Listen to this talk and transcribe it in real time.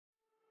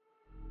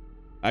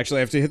Actually,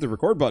 I have to hit the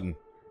record button.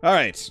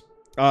 Alright.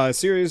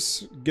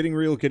 Serious, getting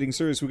real, getting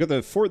serious. We got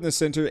the fort in the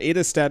center,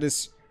 Ada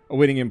status,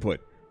 awaiting input.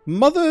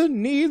 Mother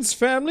needs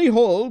family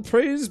whole,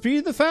 praise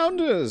be the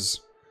founders.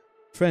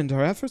 Friend,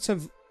 our efforts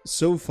have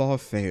so far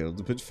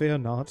failed, but fear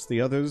not, the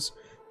others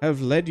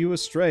have led you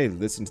astray.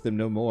 Listen to them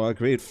no more. A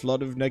great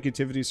flood of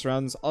negativity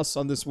surrounds us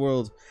on this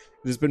world.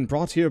 It has been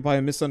brought here by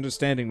a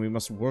misunderstanding. We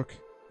must work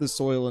the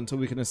soil until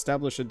we can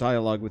establish a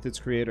dialogue with its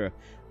creator.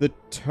 The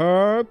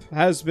terp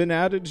has been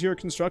added to your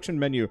construction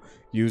menu.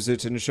 Use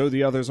it and show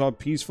the others our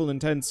peaceful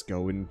intents.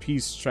 Go in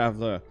peace,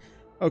 traveler.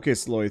 Okay,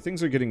 Sloy,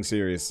 things are getting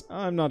serious.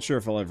 I'm not sure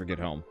if I'll ever get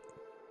home.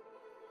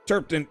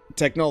 Terp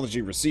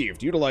technology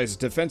received. Utilize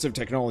defensive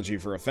technology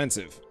for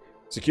offensive.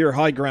 Secure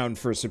high ground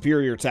for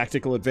superior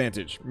tactical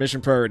advantage. Mission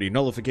priority,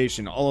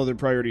 nullification, all other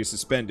priorities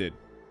suspended.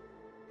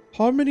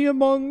 Harmony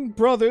among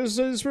brothers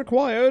is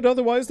required,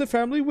 otherwise the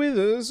family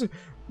withers.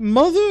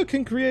 Mother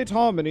can create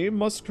harmony,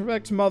 must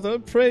correct mother,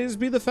 praise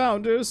be the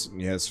founders.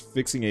 Yes,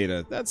 fixing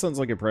Ada. That sounds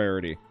like a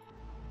priority.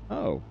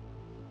 Oh.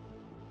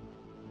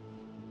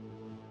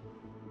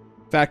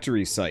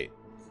 Factory site.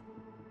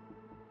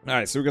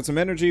 Alright, so we got some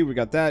energy, we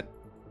got that.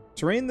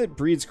 Terrain that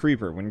breeds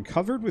creeper. When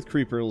covered with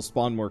creeper, it'll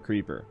spawn more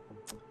creeper.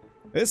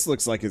 This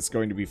looks like it's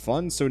going to be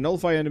fun. So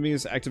nullify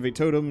enemies, activate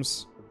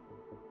totems.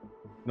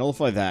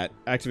 Nullify that,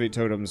 activate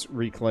totems,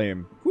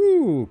 reclaim.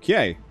 Whoo,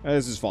 okay,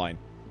 this is fine.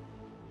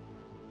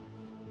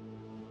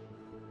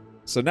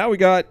 So now we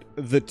got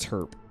the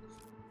terp.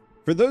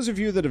 For those of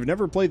you that have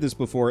never played this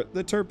before,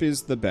 the terp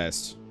is the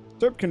best.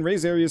 Terp can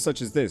raise areas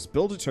such as this.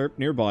 Build a terp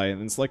nearby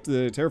and then select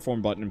the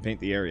terraform button and paint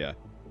the area.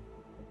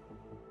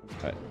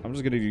 Alright, I'm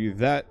just going to do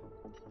that.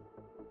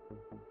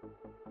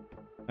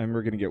 And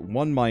we're going to get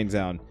one mine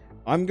down.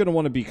 I'm going to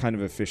want to be kind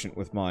of efficient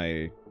with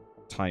my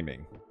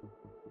timing.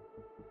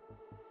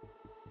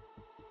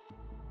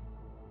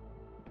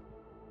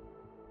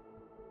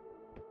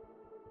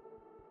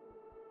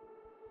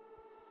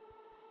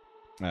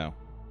 Oh.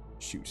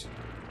 Shoot.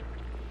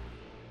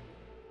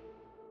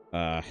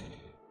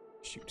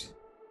 Shoot.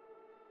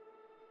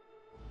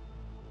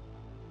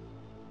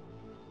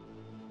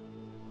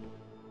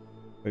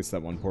 Placed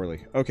that one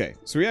poorly. Okay,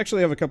 so we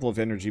actually have a couple of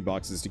energy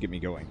boxes to get me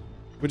going.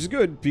 Which is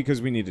good,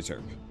 because we need a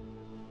terp.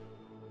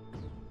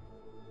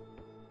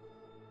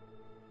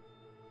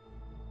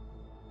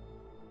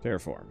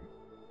 Terraform.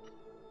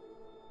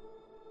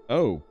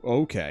 Oh,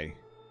 okay.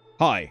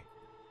 Hi.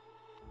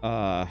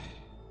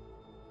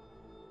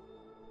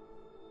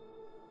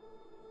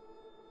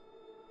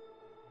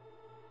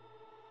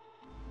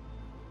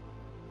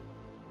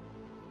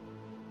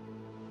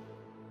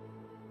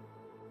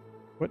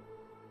 What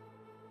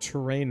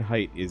terrain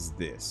height is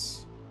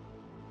this?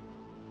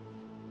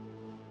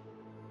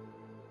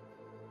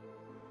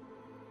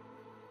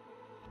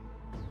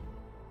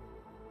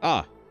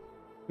 Ah,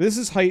 this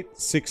is height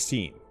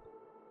 16.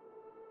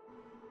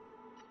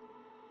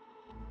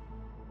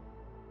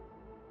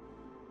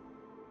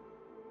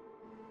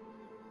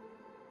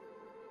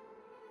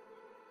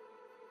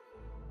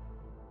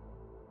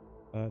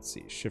 Let's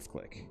see, shift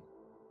click.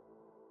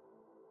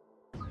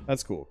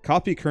 That's cool.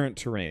 Copy current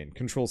terrain.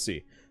 Control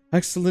C.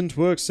 Excellent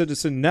work,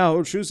 citizen.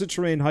 Now choose a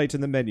terrain height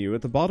in the menu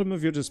at the bottom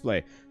of your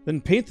display.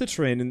 Then paint the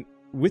terrain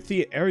with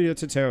the area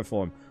to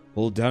terraform.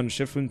 Hold down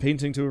shift when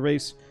painting to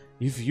erase.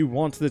 If you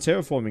want the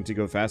terraforming to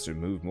go faster,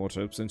 move more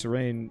terps into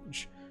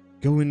range.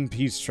 Go in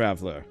peace,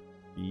 traveler.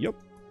 Yup.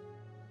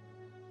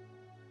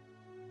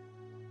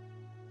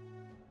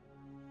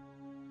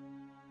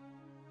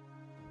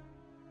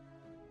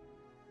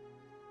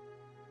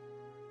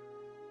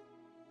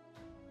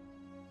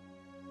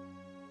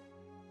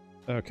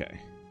 Okay.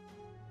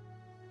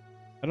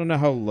 I don't know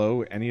how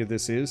low any of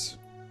this is,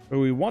 but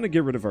we want to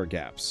get rid of our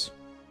gaps.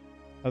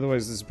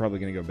 Otherwise, this is probably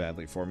going to go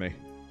badly for me.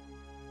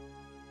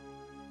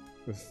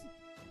 With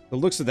the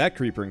looks of that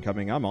creeper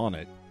incoming, I'm on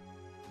it.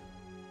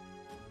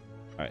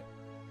 Alright.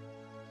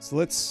 So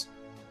let's...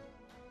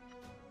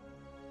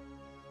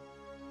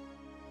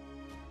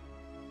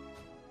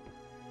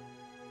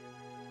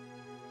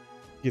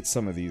 get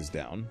some of these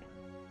down.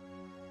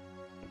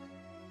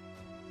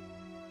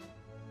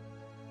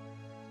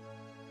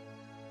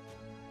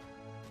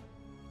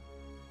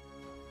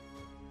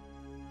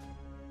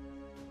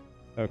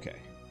 Okay.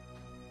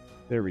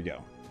 There we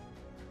go.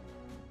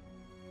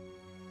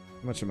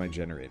 How much am I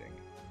generating?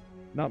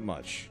 Not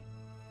much.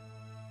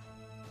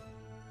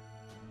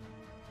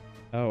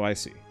 Oh, I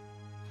see.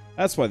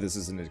 That's why this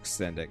isn't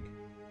extending.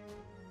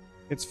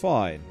 It's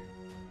fine.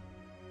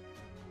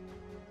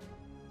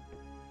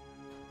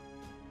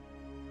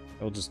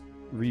 I'll just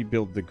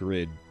rebuild the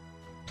grid.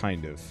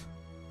 Kind of.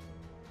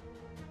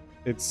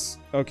 It's...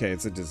 okay,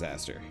 it's a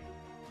disaster.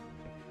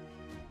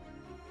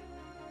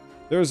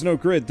 There is no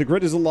grid. The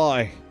grid is a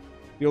lie.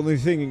 The only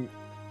thing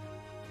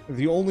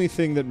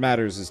that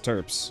matters is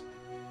terps.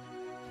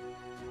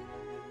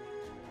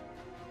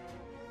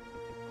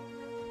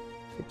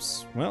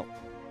 Oops. Well,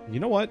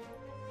 you know what?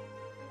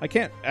 I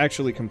can't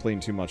actually complain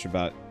too much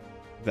about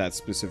that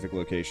specific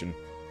location.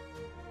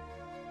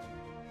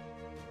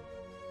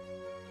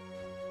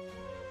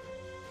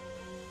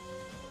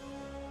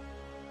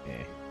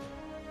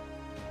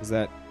 Is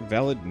that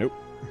valid? Nope.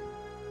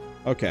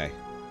 Okay.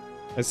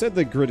 I said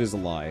the grid is a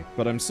lie,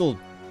 but I'm still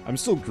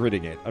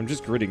gridding it. I'm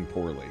just gridding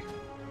poorly.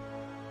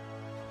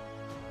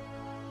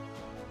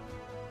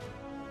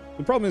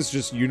 The problem is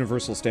just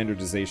universal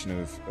standardization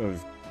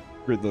of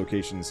grid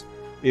locations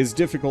is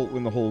difficult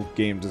when the whole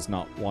game does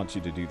not want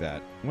you to do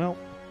that. Well,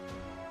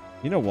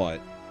 you know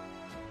what?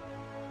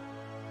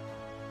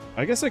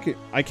 I guess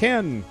I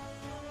can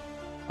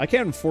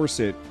force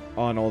it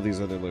on all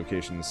these other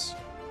locations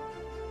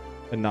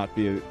and not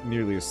be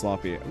nearly as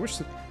sloppy.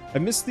 I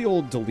missed the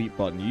old delete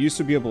button. You used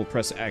to be able to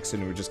press X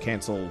and it would just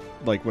cancel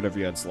like whatever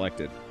you had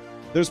selected.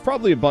 There's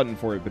probably a button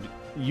for it, but it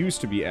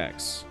used to be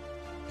X.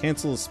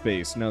 Cancel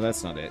space. No,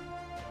 that's not it.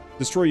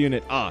 Destroy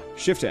unit. Ah,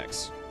 Shift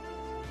X.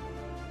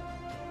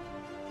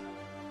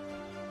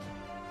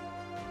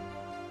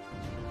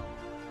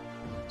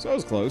 So that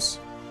was close.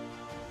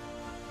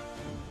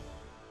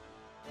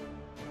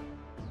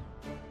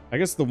 I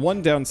guess the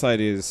one downside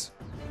is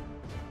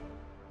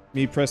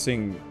me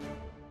pressing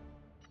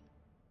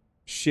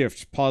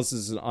Shift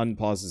pauses and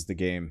unpauses the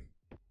game.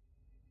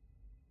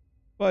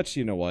 But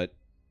you know what?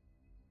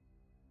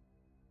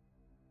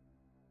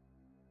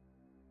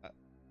 I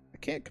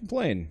can't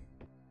complain.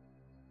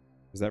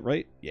 Is that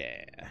right?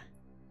 Yeah.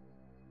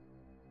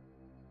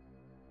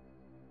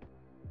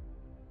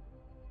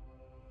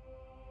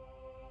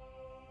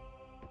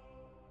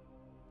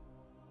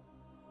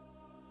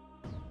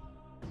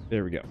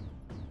 There we go.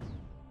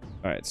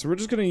 Alright, so we're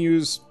just going to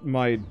use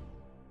my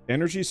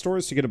energy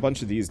stores to get a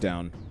bunch of these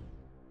down.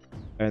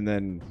 And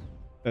then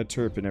a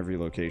terp in every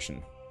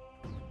location.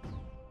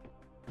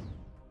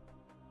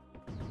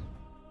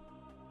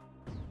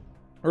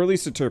 Or at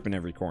least a terp in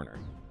every corner.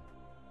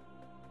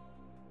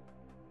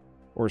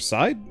 Or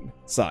side?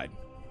 Side.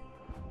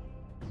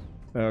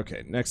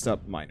 Okay, next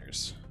up,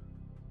 miners.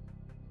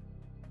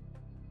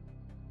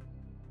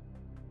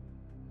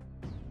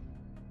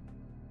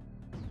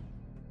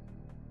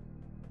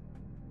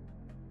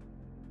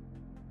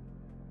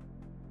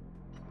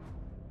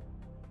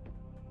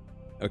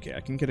 Okay,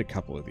 I can get a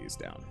couple of these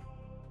down.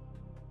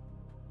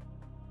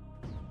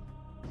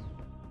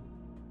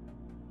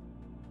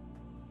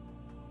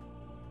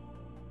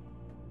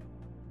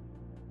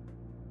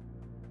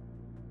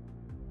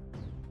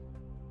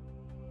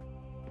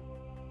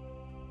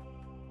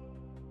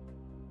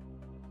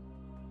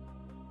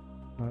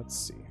 Let's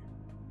see.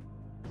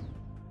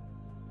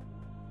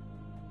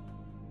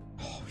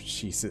 Oh,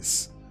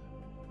 Jesus.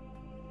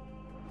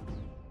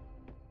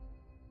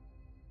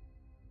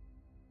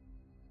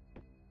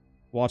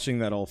 Watching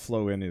that all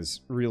flow in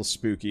is real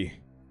spooky.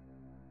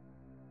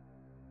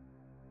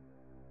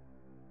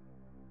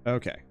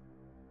 Okay.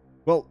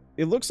 Well,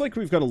 it looks like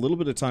we've got a little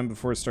bit of time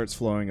before it starts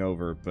flowing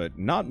over, but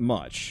not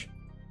much.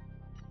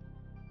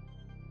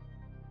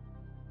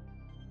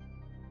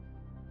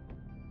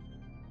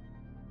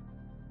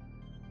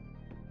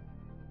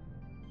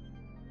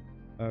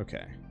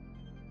 Okay.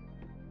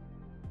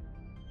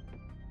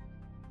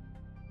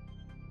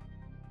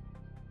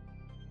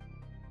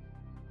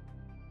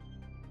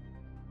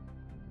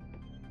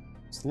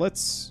 So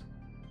let's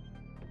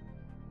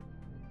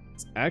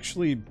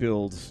actually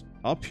build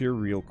up here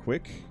real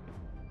quick.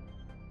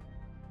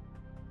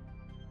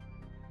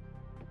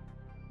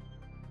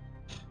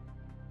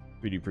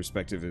 Video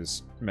perspective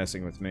is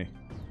messing with me.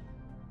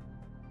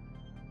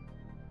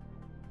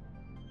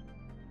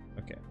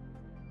 Okay.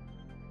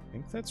 I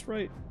think that's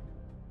right.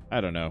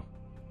 I don't know.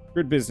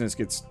 Grid business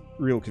gets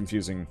real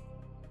confusing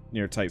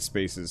near tight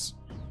spaces.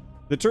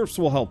 The terps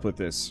will help with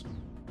this.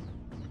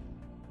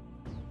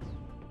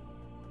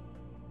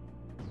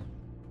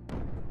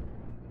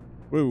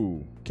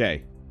 Woo.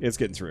 Okay. It's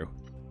getting through.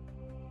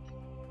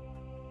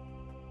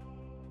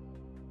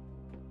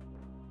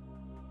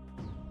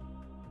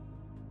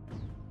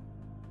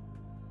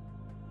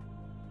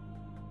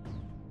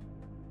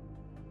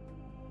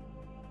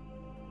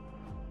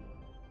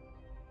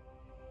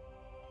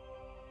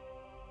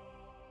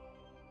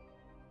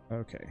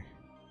 Okay.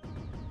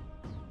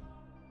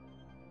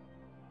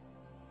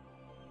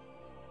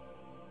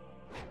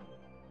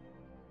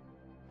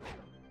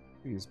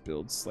 These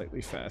build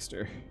slightly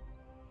faster.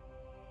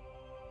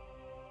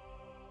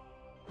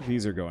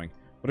 These are going.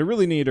 What I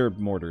really need are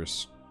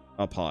mortars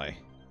up high.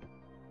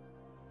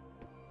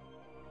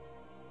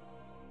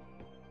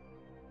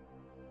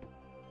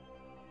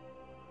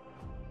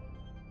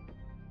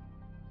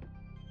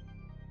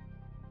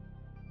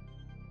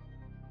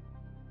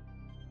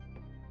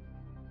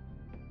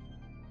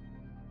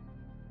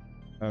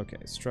 Okay,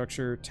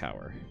 structure,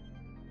 tower.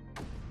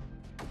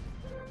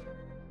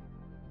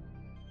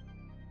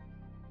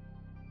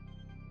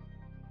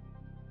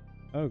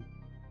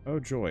 Oh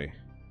joy.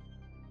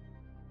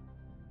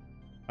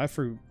 I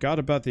forgot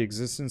about the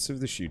existence of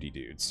the shooty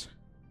dudes.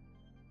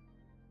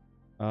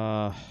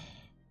 Oh,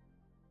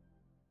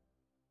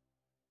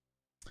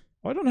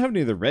 I don't have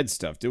any of the red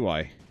stuff, do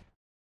I?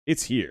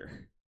 It's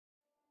here.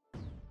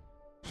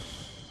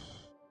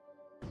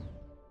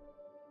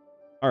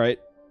 Alright.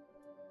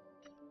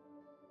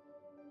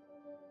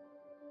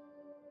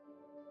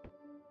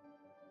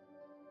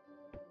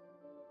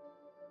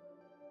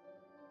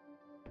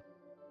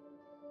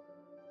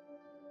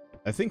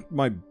 I think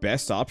my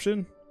best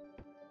option,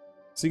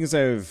 seeing as I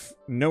have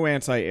no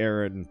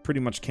anti-air and pretty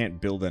much can't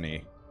build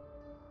any,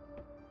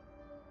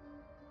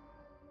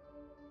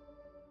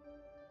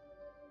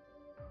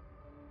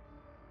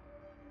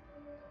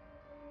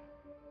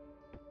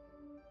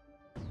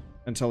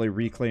 until I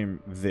reclaim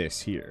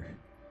this here.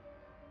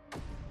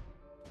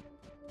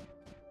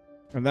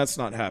 And that's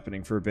not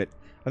happening for a bit.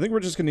 I think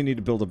we're just going to need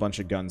to build a bunch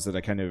of guns that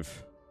I kind of...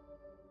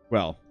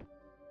 Well...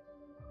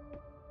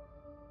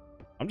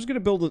 I'm just going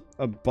to build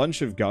a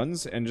bunch of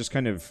guns and just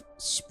kind of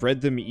spread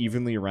them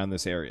evenly around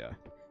this area.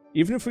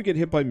 Even if we get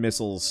hit by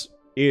missiles,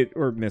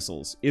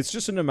 it's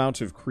just an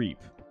amount of creep.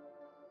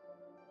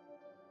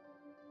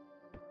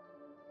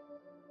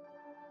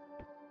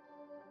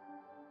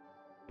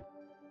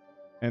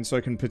 And so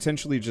I can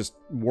potentially just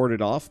ward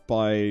it off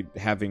by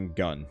having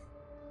gun.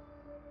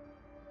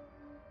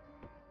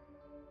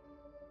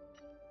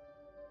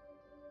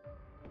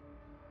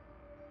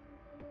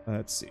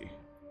 Let's see.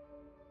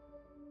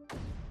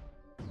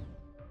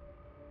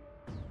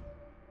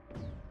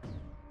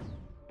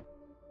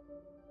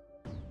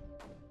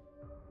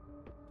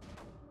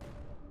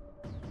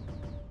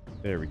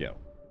 There we go.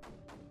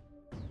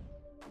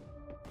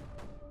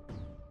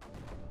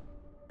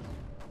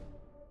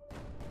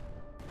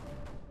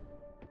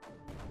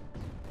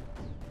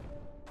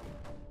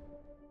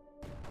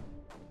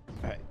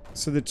 Alright,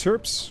 so the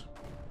Terps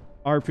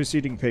are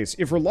proceeding pace.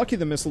 If we're lucky,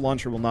 the missile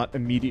launcher will not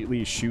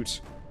immediately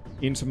shoot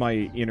into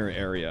my inner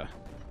area.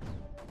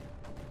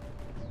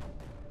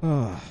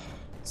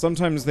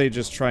 Sometimes they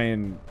just try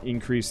and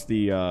increase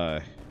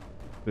the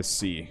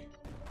C.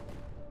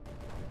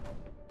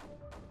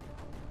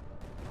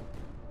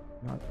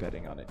 Not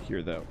betting on it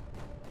here, though.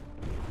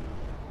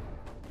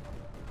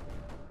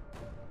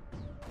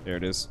 There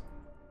it is.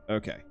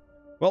 Okay.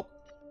 Well,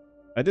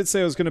 I did say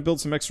I was going to build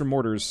some extra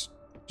mortars,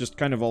 just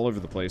kind of all over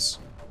the place.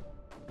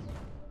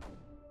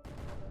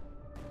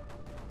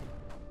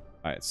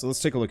 Alright, so let's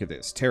take a look at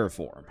this.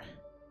 Terraform.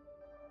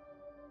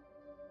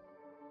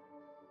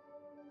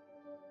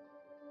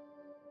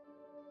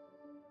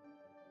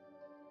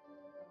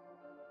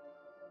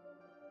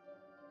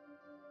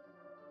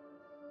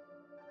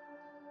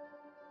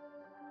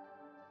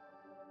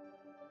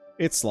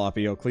 It's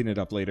sloppy, I'll clean it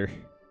up later.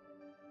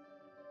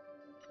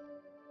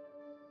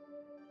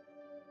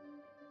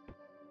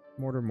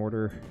 Mortar,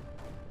 mortar.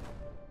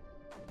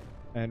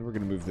 And we're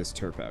gonna move this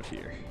terp out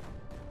here.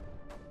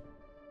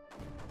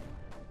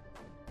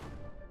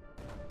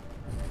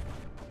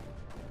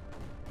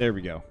 There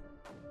we go.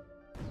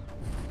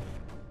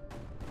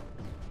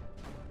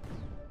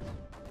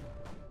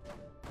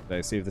 Did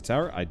I save the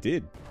tower? I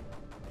did.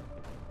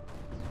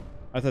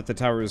 I thought the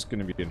tower was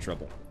gonna be in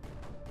trouble.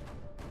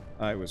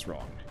 I was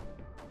wrong.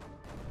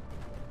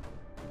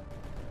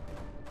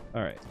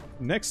 Alright,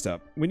 next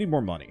up, we need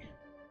more money.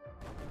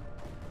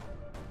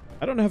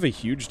 I don't have a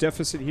huge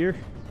deficit here.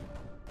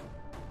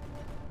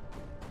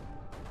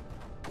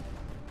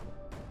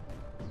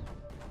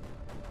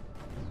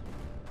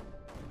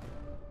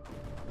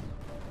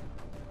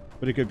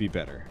 But it could be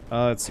better.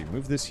 Let's see,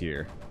 move this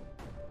here.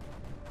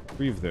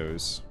 3 of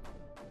those.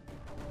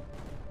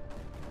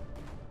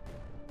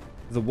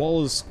 The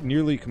wall is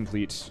nearly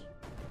complete.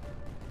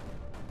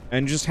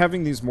 And just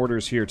having these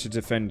mortars here to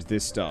defend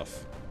this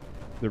stuff,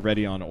 the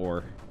ready on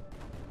ore,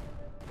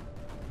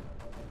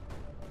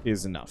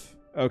 is enough.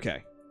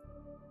 Okay.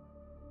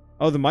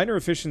 Oh, the miner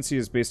efficiency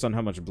is based on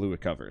how much blue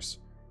it covers.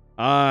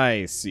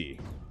 I see.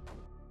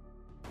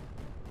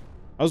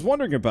 I was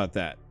wondering about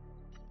that.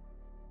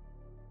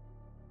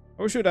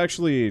 I wish it would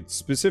actually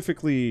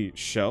specifically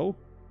show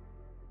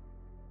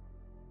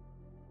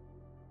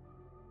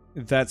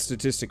that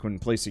statistic when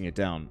placing it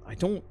down. I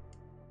don't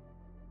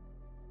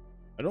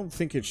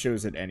think it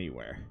shows it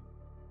anywhere.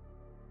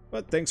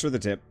 But thanks for the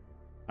tip.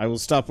 I will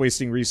stop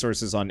wasting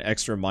resources on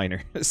extra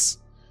miners.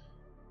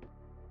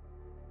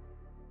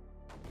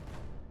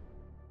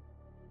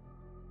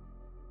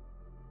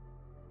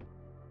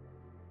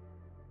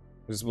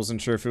 I just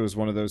wasn't sure if it was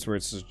one of those where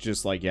it's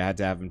just like you had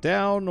to have them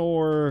down,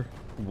 or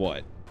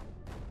what?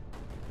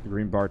 The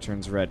green bar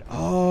turns red.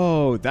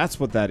 Oh, that's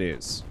what that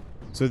is.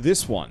 So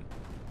this one.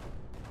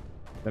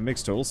 That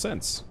makes total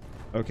sense.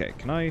 Okay,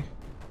 can I...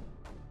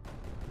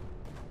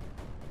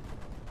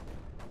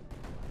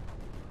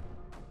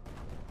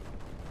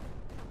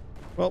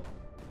 Well,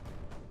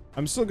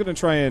 I'm still going to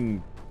try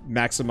and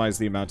maximize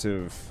the amount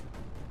of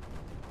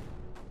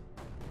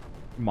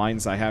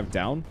mines I have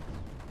down,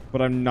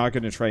 but I'm not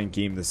going to try and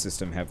game the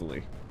system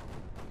heavily.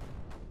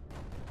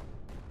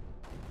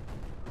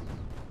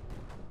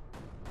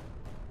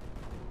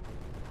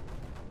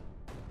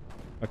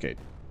 Okay.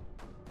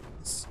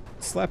 Let's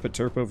slap a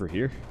terp over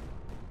here.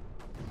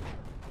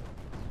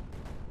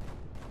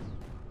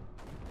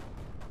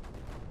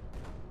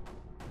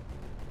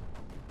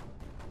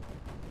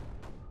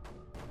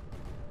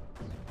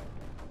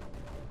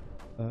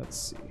 Let's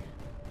see.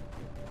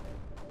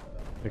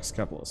 Next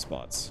couple of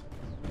spots.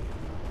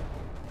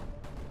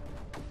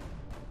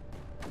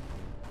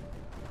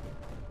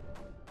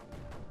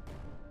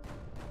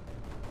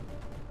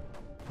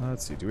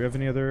 Let's see. Do we have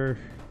any other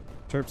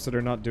Terps that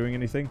are not doing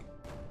anything?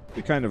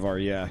 We kind of are,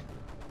 yeah.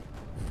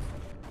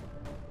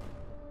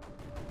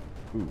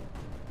 Ooh.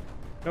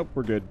 Nope,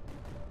 we're good.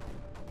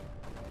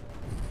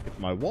 Hit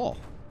my wall.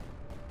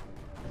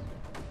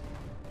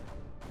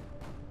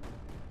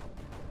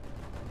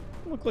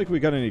 Doesn't look like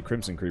we got any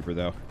Crimson Creeper,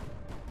 though.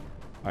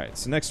 Alright,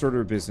 so next order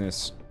of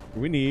business.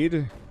 We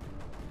need,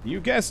 you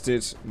guessed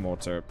it, more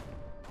terp.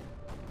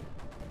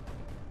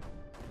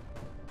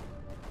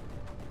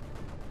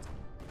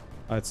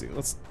 Let's see,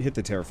 let's hit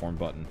the terraform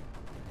button.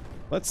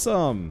 Let's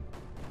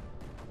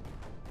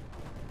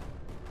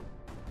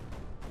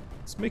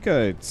make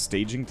a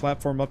staging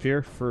platform up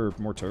here for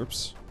more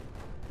terps.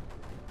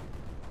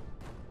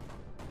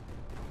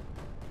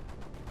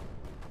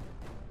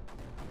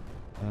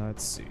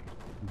 Let's see.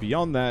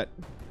 Beyond that,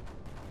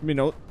 I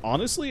mean,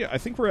 honestly, I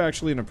think we're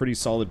actually in a pretty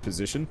solid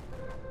position.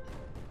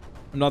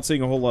 I'm not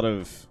seeing a whole lot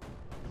of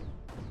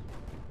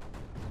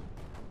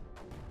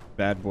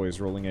bad boys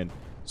rolling in.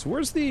 So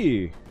where's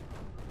the...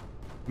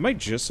 Am I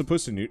just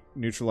supposed to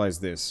neutralize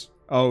this?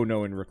 Oh,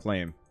 no, and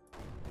reclaim.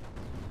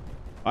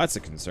 That's a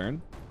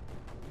concern.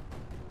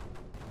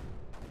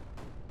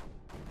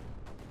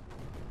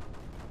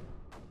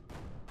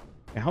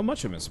 How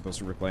much am I supposed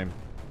to reclaim?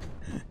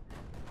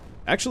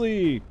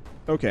 Actually,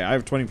 okay, I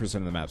have 20%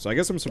 of the map, so I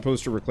guess I'm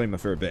supposed to reclaim a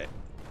fair bit.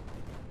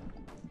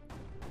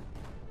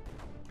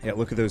 Yeah,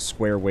 look at those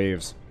square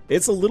waves.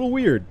 It's a little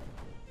weird.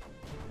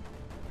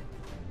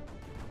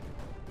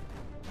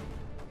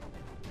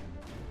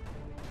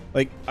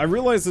 Like, I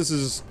realize this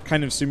is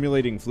kind of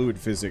simulating fluid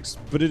physics,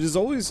 but it's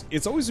always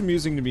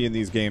amusing to me in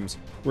these games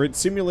where it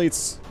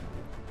simulates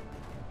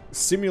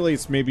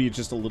maybe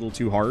just a little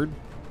too hard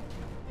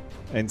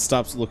and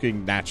stops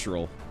looking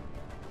natural.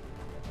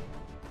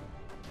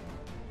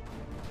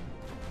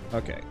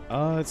 Okay,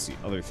 let's see,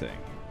 other thing.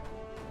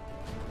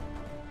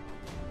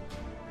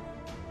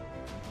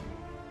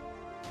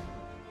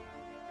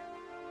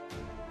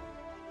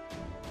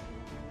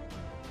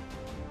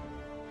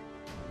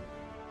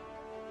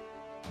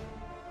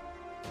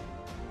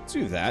 Let's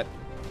do that.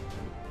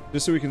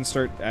 Just so we can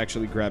start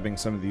actually grabbing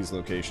some of these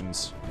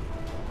locations.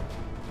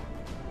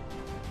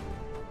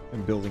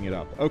 And building it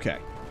up. Okay.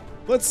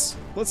 Let's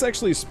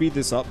actually speed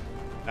this up.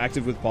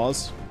 Active with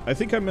pause. I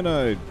think I'm in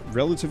a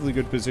relatively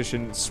good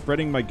position.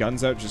 Spreading my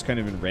guns out just kind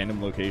of in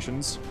random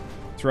locations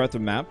throughout the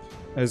map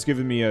has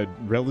given me a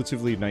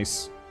relatively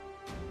nice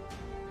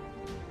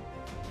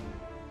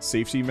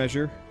safety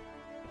measure.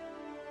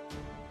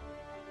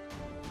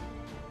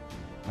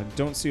 I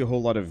don't see a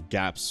whole lot of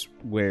gaps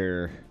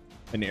where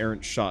an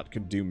errant shot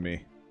could doom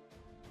me.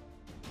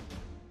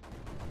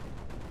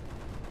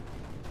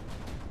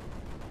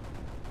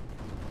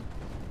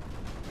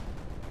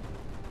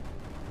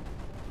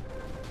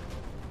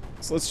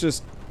 So let's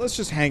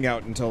just hang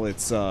out until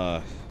it's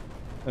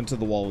until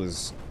the wall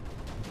is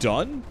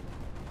done.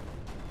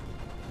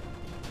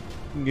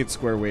 You can get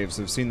square waves.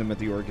 I've seen them at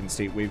the Oregon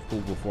State wave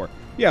pool before.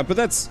 Yeah, but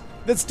that's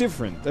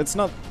different. That's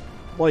not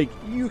like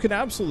you can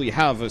absolutely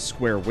have a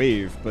square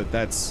wave, but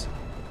that's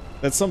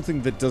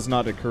something that does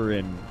not occur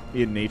in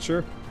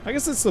nature. I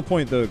guess that's the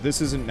point though.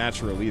 This isn't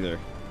natural either.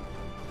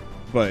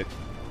 But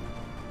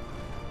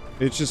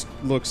it just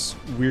looks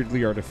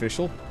weirdly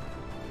artificial.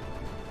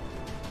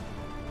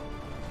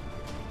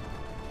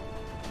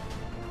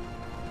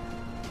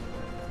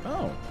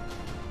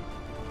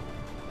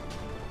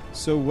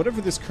 So whatever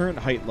this current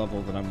height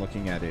level that I'm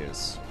looking at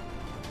is,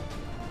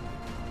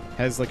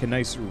 has like a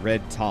nice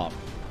red top.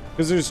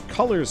 Because there's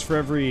colors for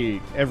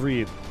every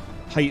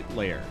height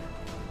layer.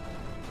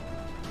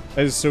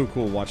 That is so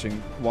cool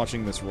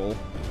watching this roll.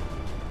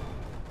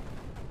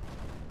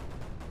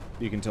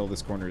 You can tell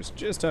this corner is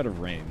just out of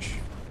range.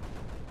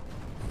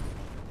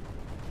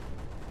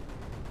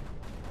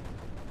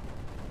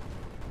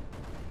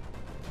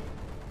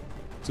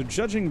 So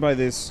judging by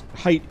this,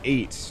 height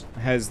 8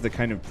 has the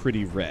kind of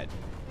pretty red.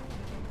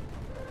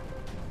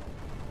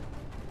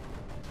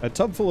 A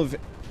tub full of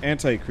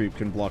anti-creep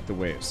can block the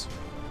waves.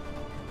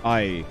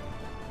 I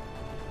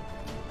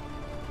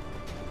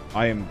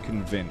am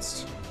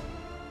convinced.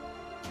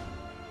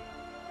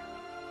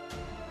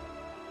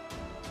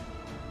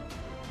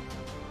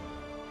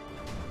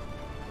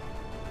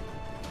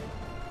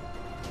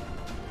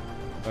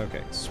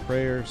 Okay,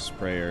 sprayer,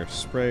 sprayer,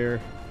 sprayer,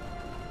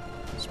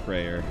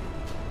 sprayer,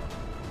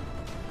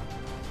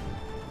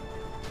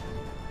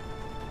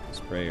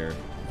 sprayer,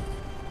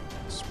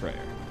 sprayer.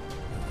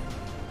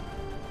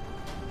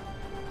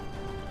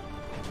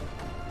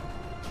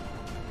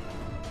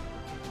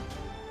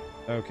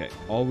 Okay,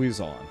 always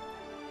on.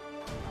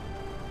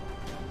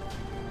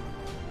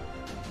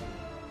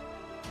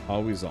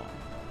 Always on.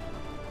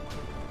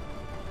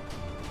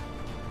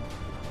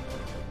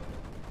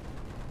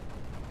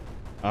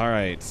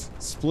 Alright,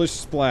 splish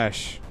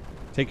splash.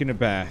 Taking a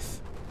bath.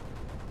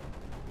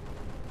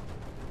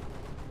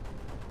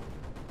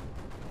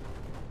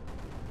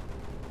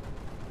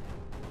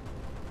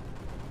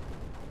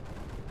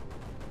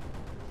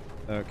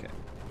 Okay.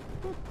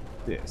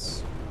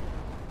 This.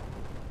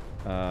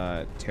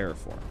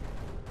 Terraform.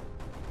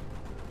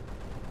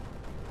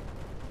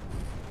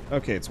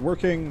 Okay, it's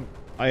working.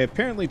 I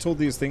apparently told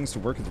these things to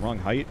work at the wrong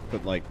height,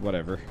 but, like,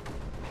 whatever.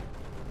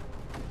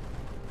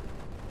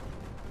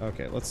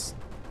 Okay, let's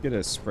get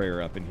a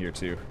sprayer up in here,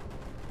 too.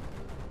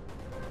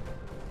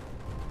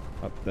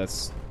 Oh,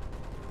 that's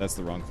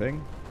the wrong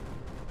thing.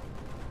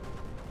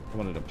 I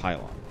wanted a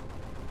pylon.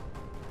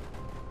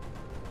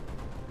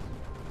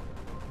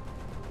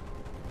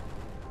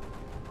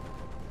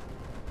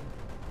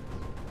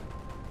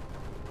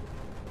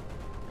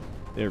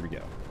 There we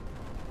go.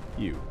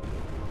 You.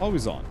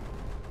 Always on.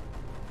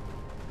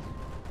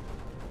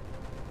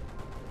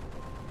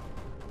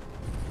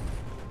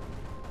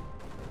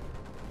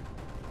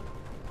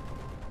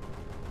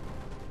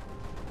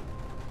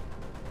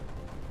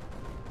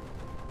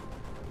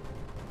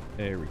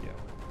 There we go.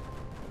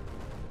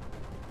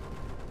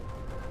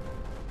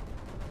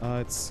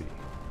 Let's see.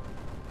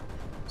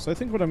 So I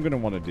think what I'm going to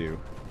want to do...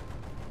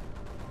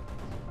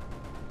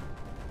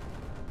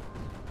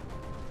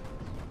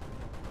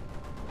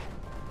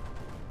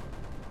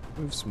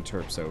 move some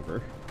terps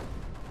over.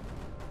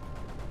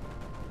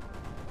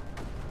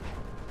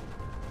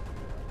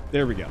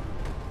 There we go.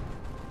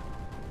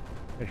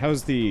 How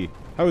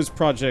is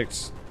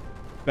Project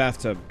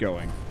Bathtub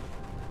going?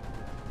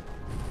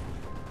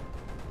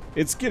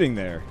 It's getting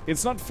there.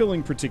 It's not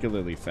filling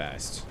particularly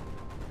fast.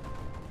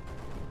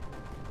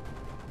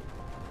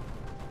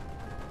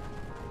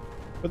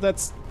 But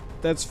that's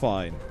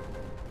fine.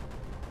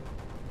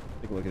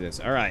 Take a look at this.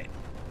 All right.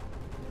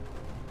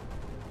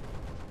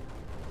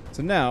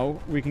 So now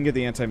we can get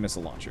the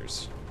anti-missile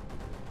launchers.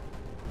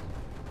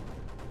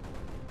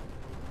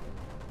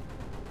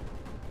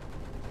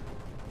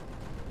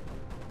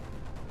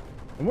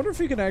 I wonder if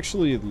we can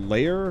actually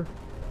layer...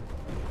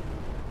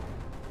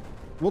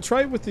 We'll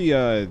try it with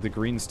the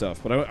green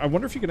stuff, but I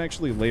wonder if you can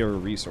actually layer a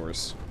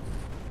resource.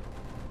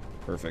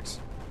 Perfect.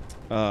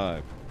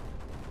 Or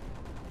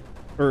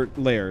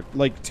layer.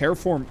 Like,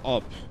 terraform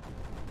up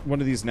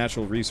one of these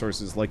natural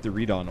resources, like the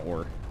Redon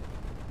ore.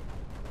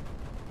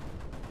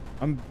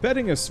 I'm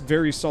betting a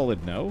very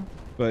solid no,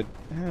 but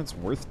it's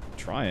worth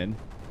trying.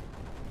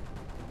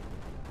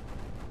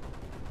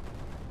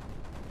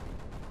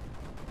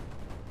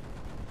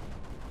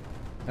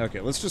 Okay,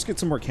 let's just get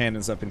some more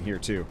cannons up in here,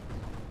 too.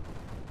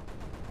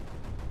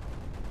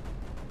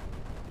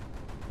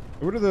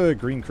 What are the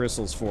green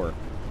crystals for?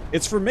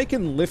 It's for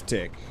making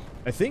liftic,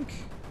 I think?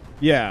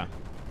 Yeah.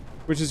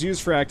 Which is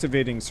used for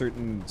activating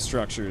certain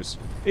structures.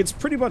 It's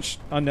pretty much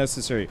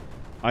unnecessary.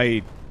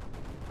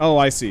 Oh,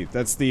 I see.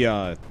 That's the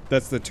terp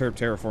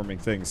terraforming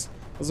things.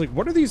 I was like,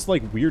 what are these,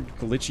 like, weird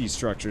glitchy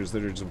structures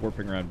that are just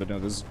warping around? But no,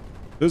 those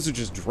are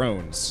just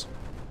drones.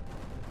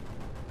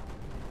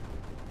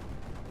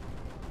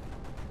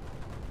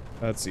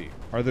 Let's see.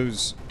 Are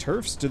those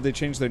turfs? Did they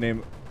change their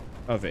name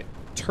of it?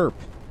 Terp.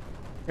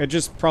 It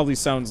just probably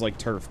sounds like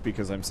turf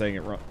because I'm saying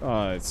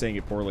it saying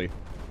it poorly.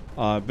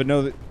 But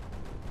no,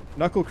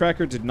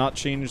 Knucklecracker did not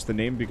change the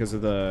name because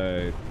of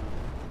that.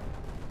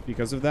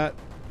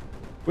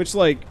 Which,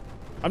 like,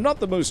 I'm not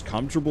the most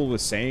comfortable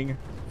with saying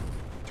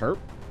terp.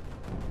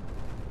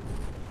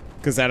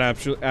 Because that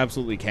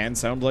absolutely can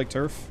sound like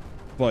turf.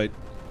 But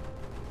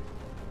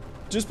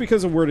just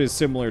because a word is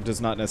similar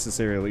does not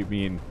necessarily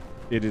mean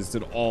it is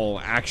at all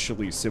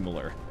actually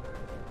similar.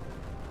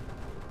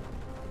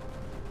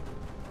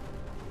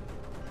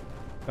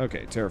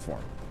 Okay,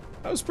 terraform.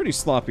 I was pretty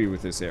sloppy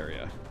with this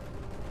area.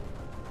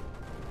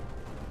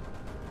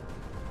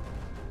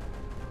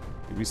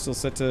 Are we still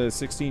set to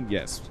 16?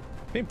 Yes.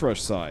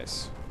 Paintbrush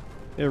size.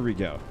 There we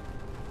go.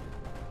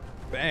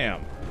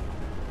 Bam.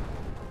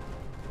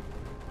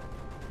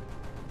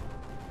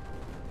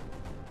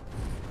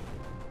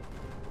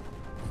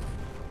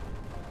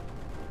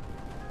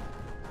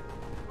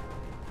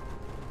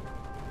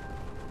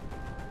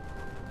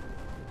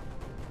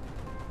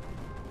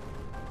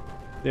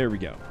 There we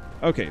go.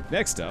 Okay,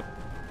 next up.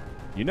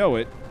 You know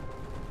it.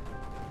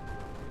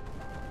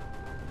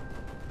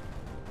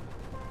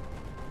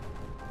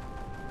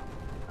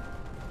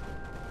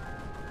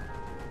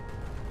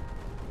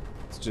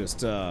 Let's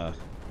just go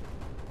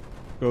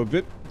a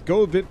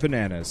bit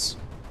bananas.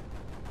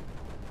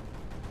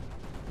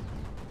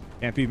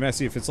 Can't be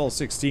messy if it's all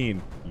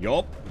 16.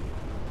 Yup.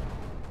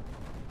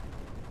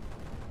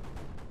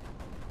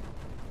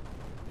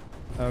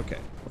 Okay,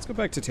 let's go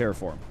back to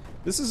terraform.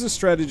 This is a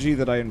strategy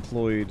that I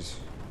employed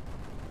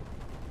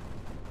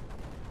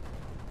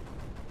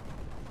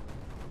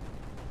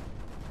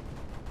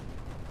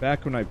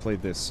back when I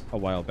played this a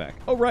while back.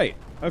 Oh, right.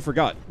 I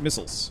forgot.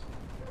 Missiles.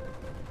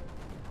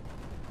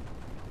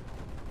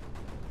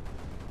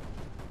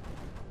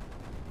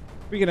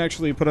 We can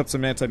actually put up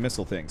some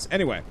anti-missile things.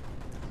 Anyway.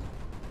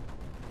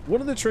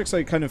 One of the tricks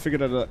I kind of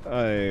figured out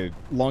a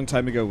long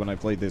time ago when I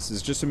played this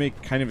is just to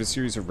make kind of a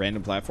series of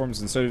random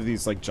platforms instead of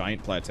these, like,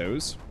 giant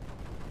plateaus.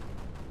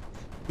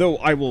 Though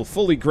I will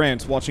fully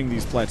grant watching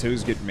these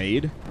plateaus get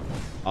made,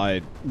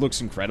 it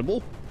looks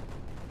incredible.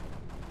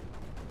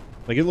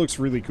 Like, it looks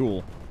really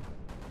cool.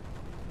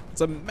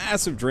 It's a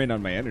massive drain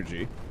on my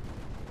energy.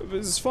 But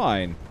it's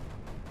fine.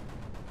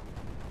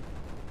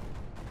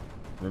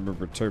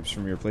 Remember terps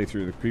from your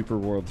playthrough of the Creeper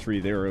World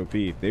 3. They were OP.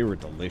 They were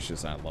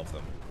delicious. I love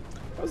them.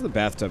 How's the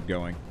bathtub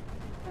going?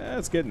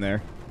 It's getting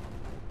there.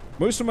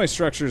 Most of my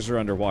structures are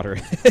underwater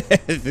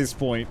at this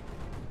point.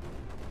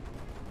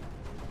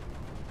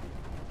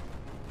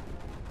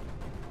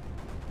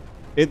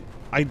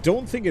 I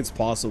don't think it's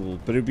possible,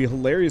 but it'd be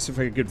hilarious if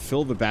I could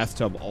fill the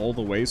bathtub all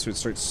the way so it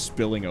starts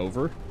spilling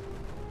over.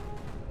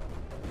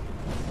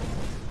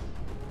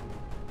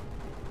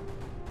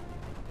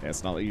 Yeah,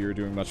 it's not like you're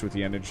doing much with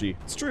the energy.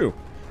 It's true.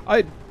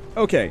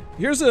 Okay,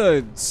 here's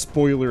a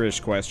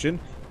spoilerish question.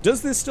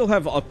 Does this still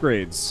have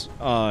upgrades,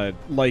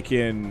 like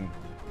in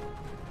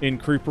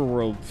Creeper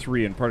World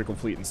 3 and Particle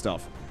Fleet and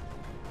stuff?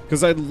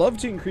 Because I'd love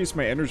to increase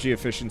my energy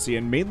efficiency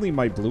and mainly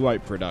my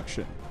blueite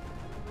production.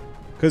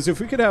 Because if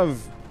we could have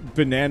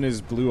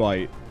bananas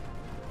blueite,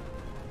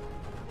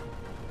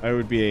 I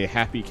would be a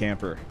happy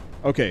camper.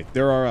 Okay,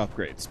 there are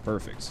upgrades.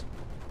 Perfect.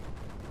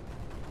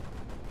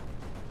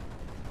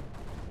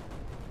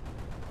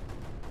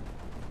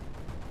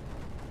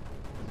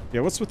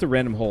 Yeah, what's with the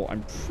random hole?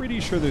 I'm pretty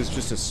sure there's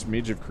just a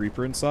smidge of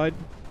creeper inside.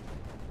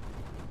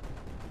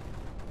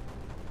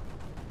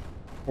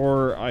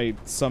 Or I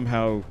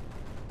somehow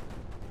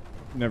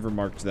never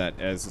marked that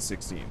as a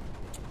 16.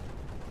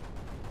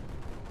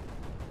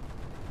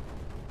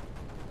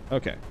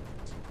 Okay.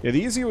 Yeah,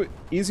 the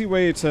easy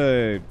way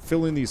to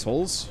fill in these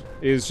holes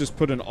is just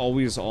put an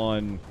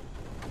always-on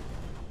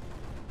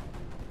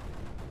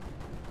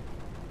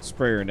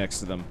sprayer next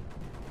to them.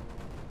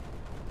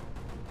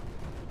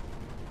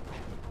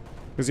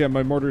 Because, yeah,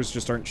 my mortars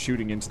just aren't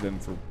shooting into them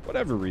for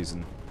whatever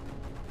reason.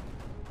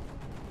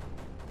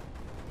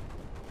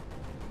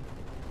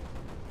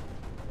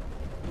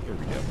 Here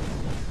we go.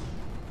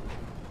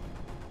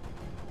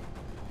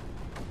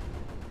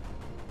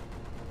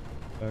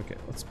 Okay,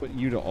 let's put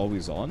you to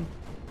always on.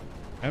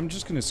 I'm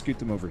just going to scoot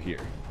them over here.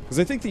 Because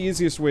I think the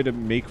easiest way to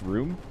make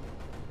room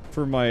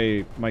for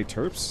my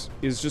terps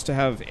is just to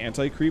have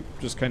anti-creep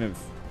just kind of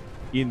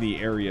in the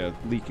area,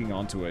 leaking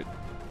onto it.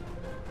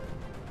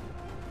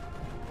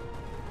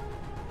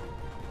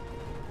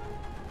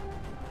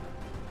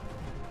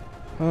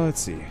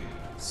 Let's see.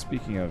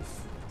 Speaking of,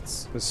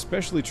 it's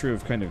especially true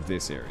of kind of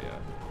this area.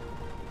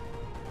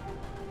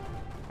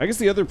 I guess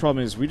the other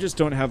problem is we just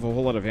don't have a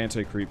whole lot of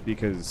anti-creep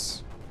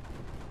because...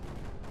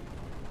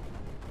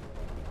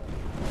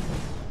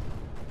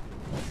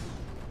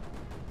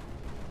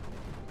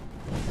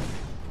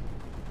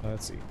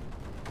 let's see.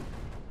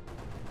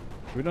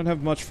 We don't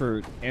have much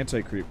for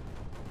anti-creep,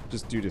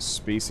 just due to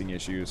spacing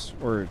issues,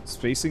 or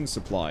spacing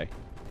supply.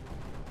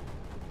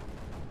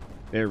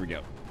 There we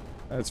go.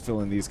 Let's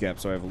fill in these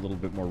gaps so I have a little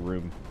bit more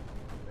room.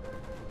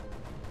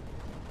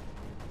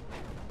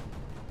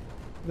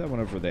 That one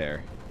over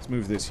there. Let's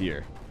move this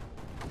here.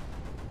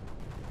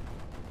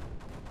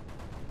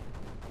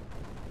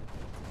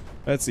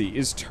 Let's see.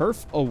 Is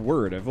turf a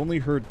word? I've only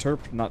heard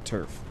terp, not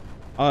turf.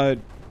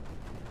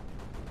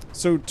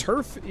 So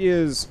turf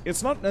is...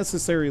 it's not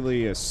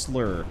necessarily a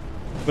slur,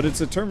 but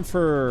it's a term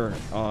for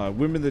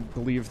women that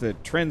believe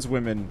that trans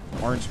women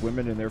aren't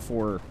women and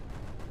therefore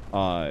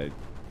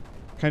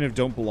kind of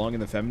don't belong in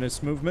the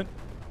feminist movement.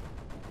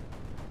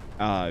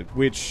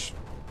 Which...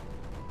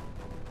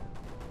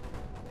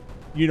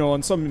 you know,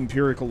 on some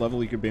empirical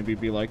level, you could maybe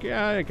be like,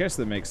 yeah, I guess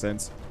that makes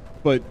sense.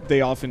 But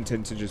they often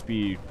tend to just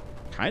be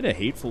kind of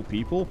hateful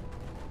people.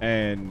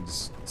 And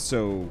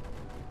so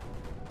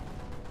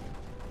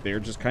they're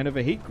just kind of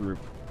a hate group.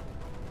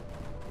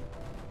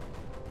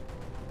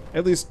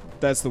 At least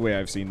that's the way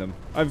I've seen them.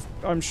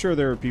 I'm sure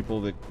there are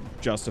people that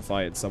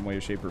justify it some way,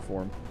 shape, or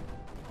form.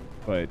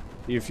 But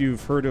if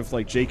you've heard of,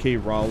 like, J.K.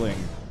 Rowling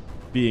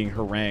being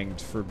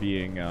harangued for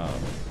being, I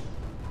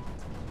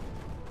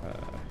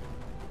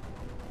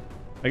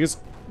guess,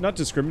 not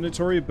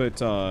discriminatory, but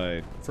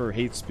for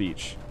hate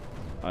speech.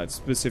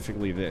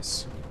 Specifically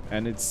this.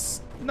 And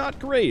it's not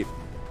great.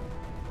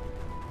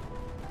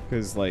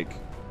 Because, like,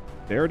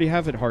 they already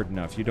have it hard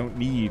enough. You don't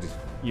need,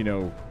 you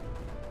know,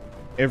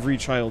 every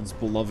child's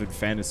beloved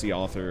fantasy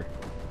author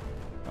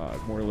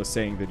more or less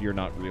saying that you're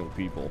not real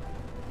people.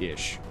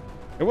 Ish.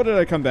 And what did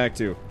I come back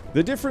to?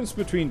 The difference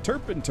between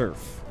terp and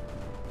turf.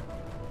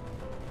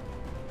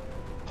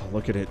 Oh,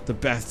 look at it. The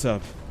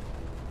bathtub.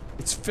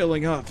 It's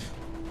filling up.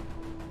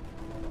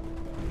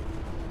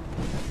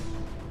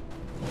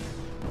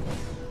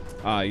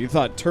 You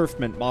thought turf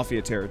meant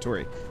mafia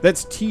territory.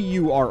 That's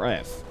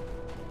T-U-R-F.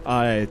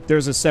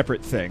 There's a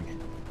separate thing.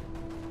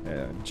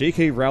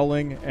 J.K.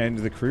 Rowling and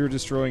the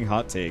career-destroying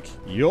hot take.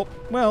 Yup.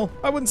 Well,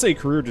 I wouldn't say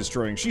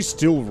career-destroying. She's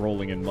still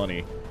rolling in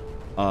money.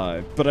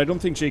 But I don't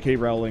think J.K.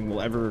 Rowling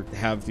will ever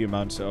have the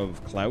amount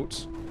of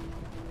clout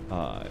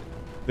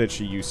that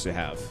she used to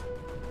have.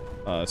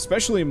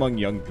 Especially among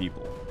young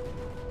people.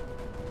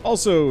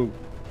 Also,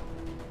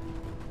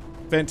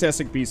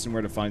 Fantastic Beasts and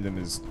Where to Find Them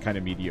is kind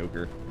of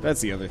mediocre.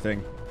 That's the other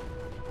thing.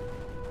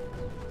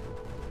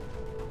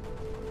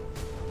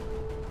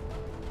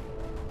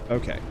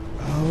 Okay.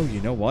 Oh,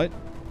 you know what?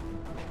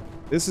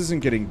 This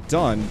isn't getting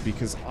done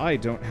because I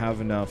don't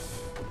have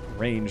enough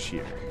range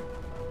here.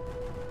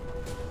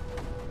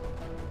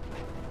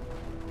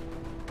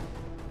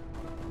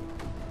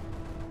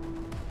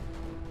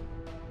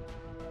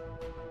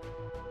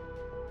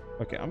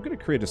 Okay, I'm gonna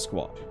create a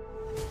squad.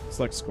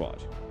 Select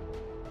squad.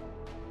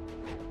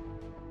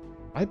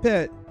 I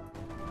bet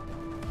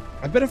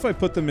if I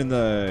put them in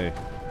the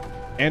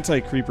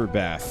anti-creeper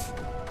bath,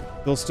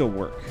 they'll still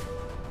work.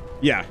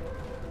 Yeah.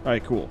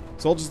 Alright, cool.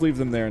 So I'll just leave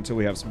them there until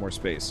we have some more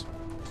space.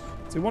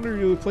 So I wonder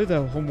if you'll play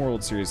the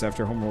Homeworld series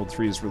after Homeworld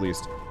 3 is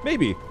released.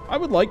 Maybe. I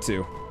would like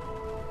to.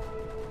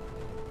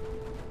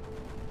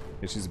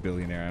 Yeah, she's a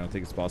billionaire. I don't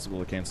think it's possible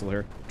to cancel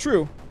her.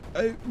 True.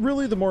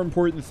 Really, the more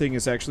important thing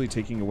is actually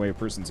taking away a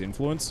person's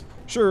influence.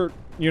 Sure,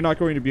 you're not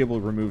going to be able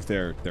to remove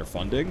their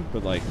funding,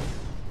 but, like,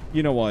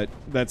 you know what?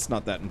 That's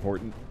not that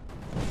important.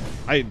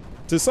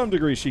 To some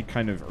degree, she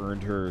kind of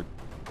earned her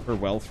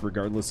wealth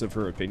regardless of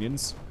her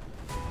opinions.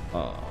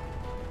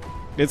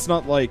 It's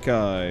not like,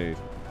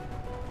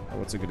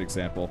 what's a good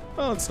example?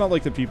 Well, it's not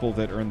like the people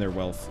that earn their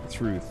wealth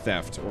through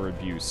theft or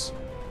abuse.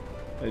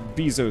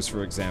 Bezos,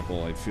 for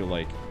example, I feel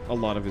like a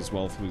lot of his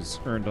wealth was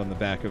earned on the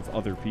back of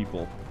other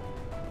people.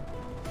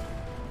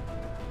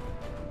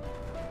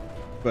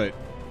 But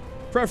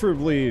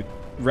preferably,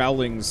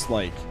 Rowling's,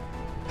 like,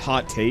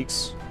 hot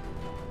takes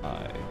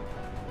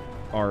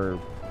are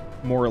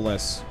more or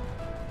less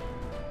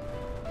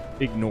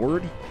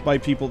ignored by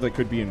people that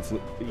could be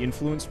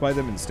influenced by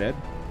them instead.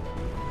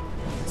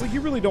 It's like,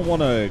 you really don't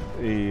want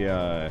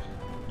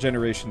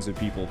generations of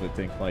people that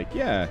think, like,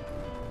 yeah,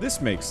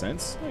 this makes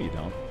sense. No, you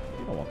don't.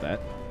 You don't want that.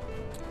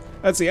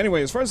 Let's see.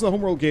 Anyway, as far as the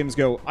Homeworld games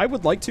go, I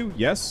would like to,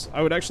 yes.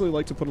 I would actually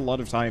like to put a lot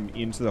of time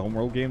into the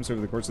Homeworld games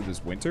over the course of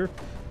this winter.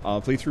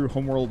 Play through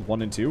Homeworld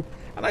 1 and 2.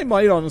 And I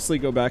might honestly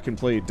go back and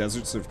play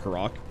Deserts of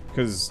Karak.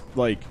 Because,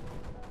 like,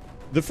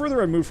 the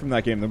further I move from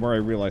that game, the more I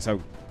realize how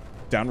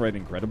downright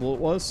incredible it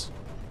was.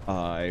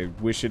 I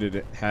wish it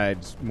had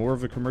had more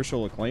of a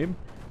commercial acclaim.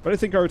 But I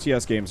think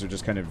RTS games are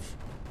just kind of,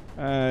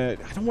 I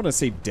don't want to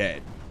say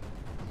dead.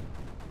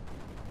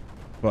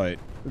 But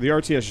the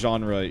RTS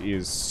genre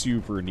is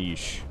super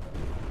niche.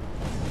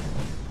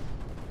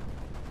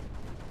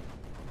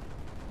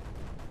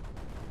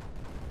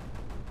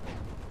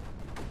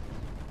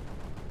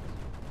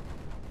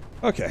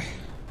 Okay.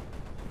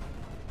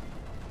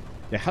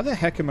 Yeah, how the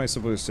heck am I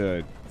supposed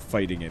to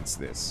fight against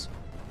this?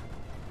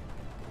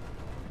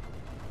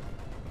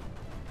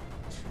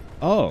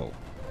 Oh.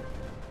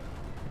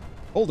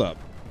 Hold up.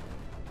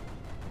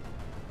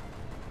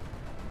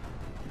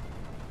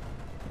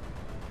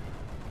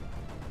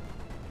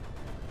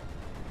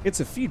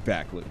 It's a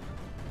feedback loop.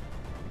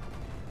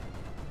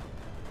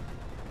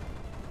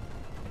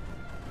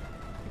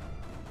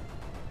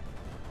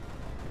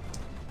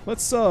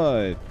 Let's,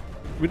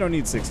 we don't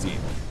need 16.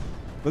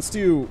 Let's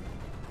do,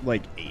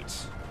 like, 8.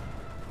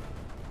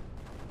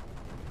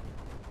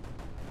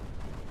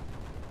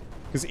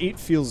 Because 8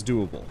 feels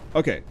doable.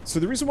 Okay, so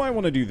the reason why I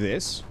want to do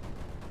this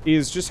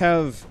is just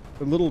have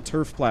a little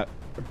terp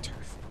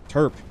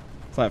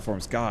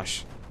platforms.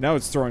 Gosh, now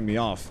it's throwing me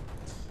off.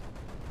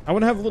 I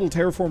want to have little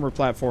terraformer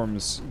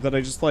platforms that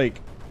I just,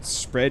 like,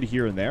 spread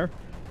here and there.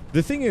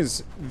 The thing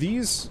is,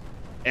 these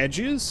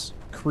edges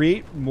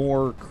create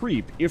more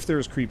creep if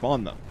there's creep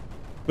on them.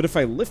 But if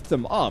I lift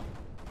them up...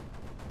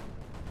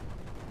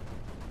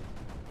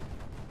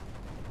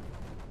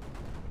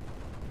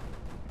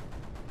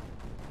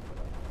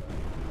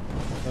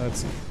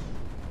 let's see.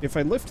 If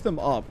I lift them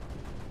up,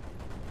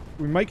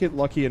 we might get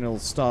lucky and it'll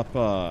stop,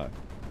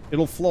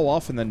 it'll flow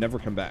off and then never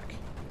come back.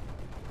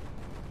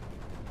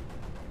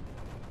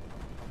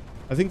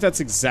 I think that's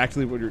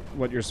exactly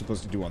what you're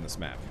supposed to do on this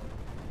map.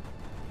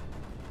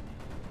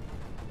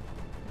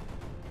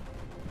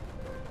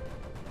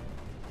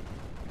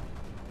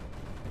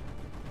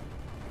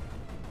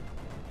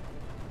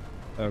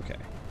 Okay.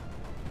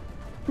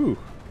 Whew.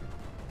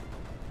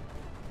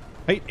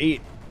 Height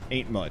 8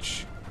 ain't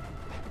much.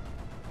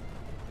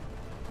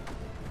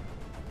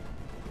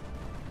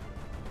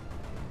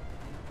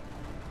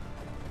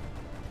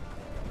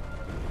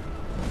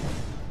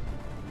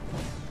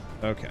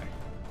 Okay.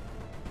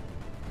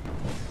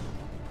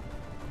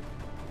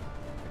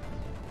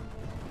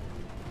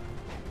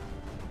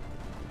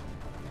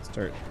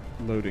 Start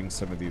loading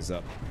some of these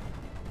up.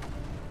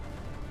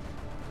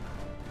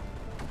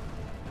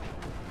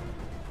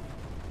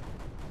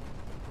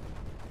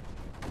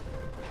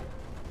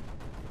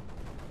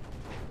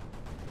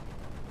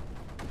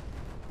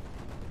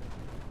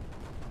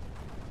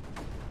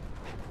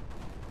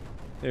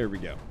 There we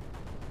go.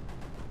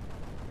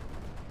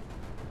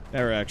 Now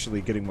we're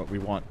actually getting what we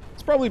want.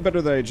 It's probably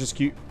better that I just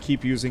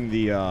keep using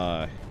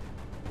the,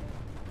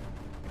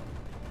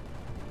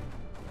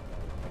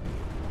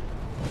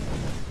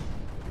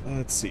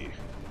 let's see.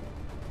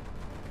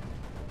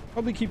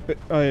 Probably keep it,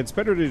 it's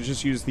better to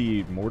just use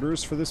the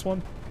mortars for this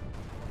one.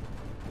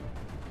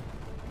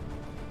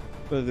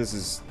 But this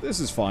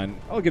is fine.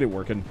 I'll get it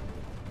working.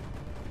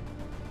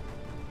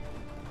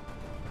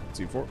 Let's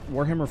see,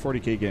 Warhammer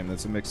 40k game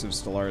that's a mix of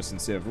Stellaris and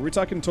Civ. Are we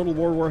talking Total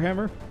War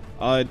Warhammer?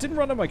 It didn't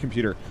run on my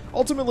computer.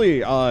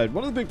 Ultimately, one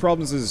of the big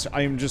problems is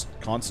I am just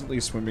constantly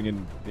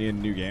swimming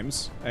in new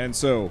games. And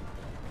so,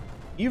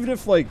 even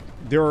if, like,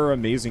 there are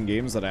amazing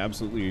games that I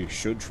absolutely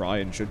should try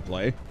and should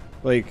play,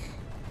 like,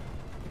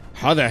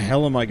 How the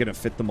hell am I gonna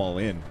fit them all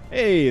in?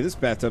 Hey, this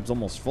bathtub's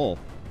almost full.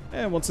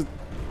 And once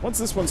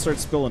this one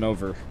starts spilling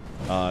over,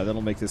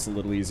 that'll make this a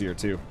little easier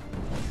too.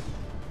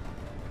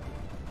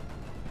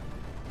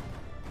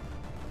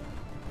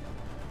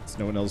 Is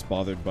no one else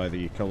bothered by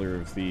the color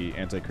of the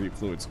anti-creep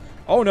fluids?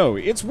 Oh no,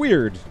 it's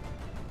weird.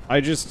 I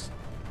just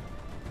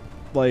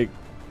like,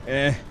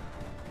 If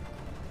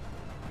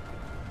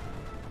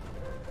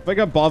I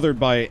got bothered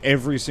by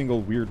every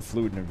single weird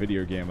fluid in a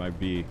video game, I'd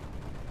be,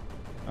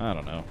 I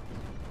don't know.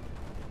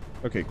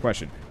 Okay,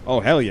 question. Oh,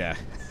 hell yeah.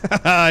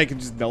 I can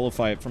just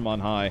nullify it from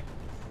on high.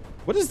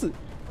 What is the...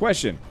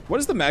 Question. What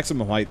is the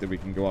maximum height that we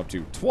can go up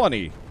to?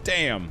 20.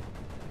 Damn.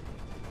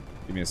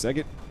 Give me a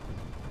second.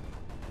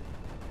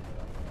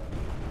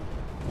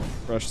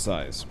 Brush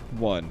size.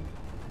 1.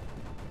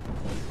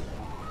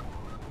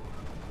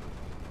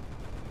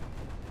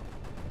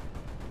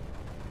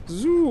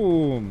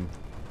 Zoom.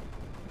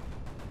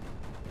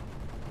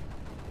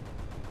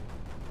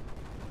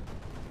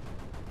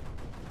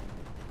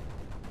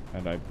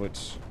 And I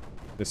put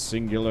the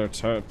singular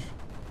terp,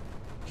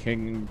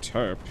 King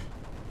Terp.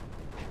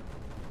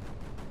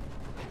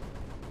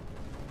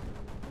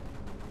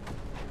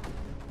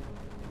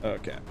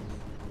 Okay.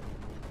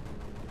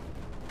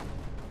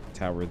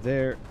 Tower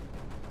there.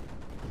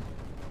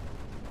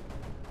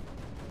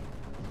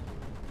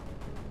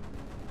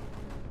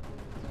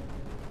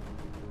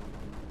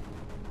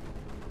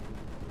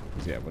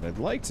 Yeah, what I'd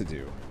like to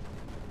do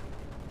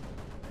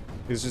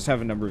is just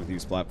have a number of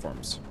these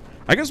platforms.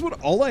 I guess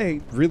what all I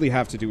really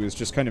have to do is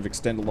just kind of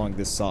extend along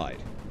this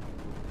side.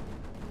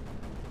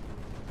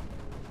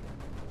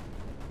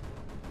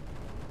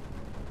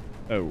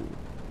 Oh.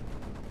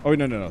 Oh,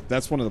 no.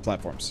 That's one of the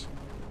platforms.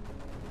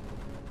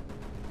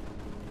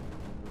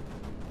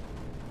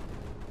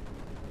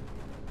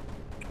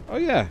 Oh,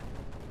 yeah.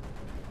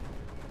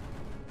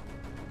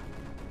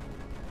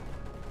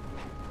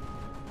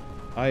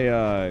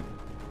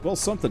 Well,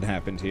 something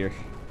happened here.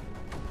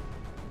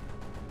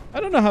 I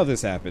don't know how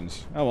this happened.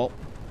 Oh, well.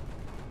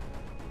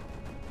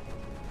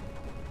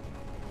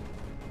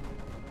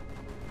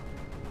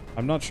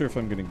 I'm not sure if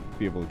I'm going to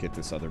be able to get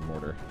this other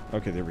mortar.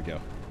 Okay, there we go.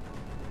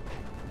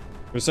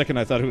 For a second,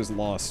 I thought it was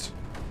lost.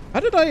 How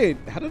did I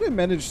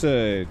manage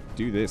to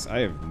do this? I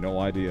have no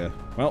idea.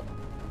 Well.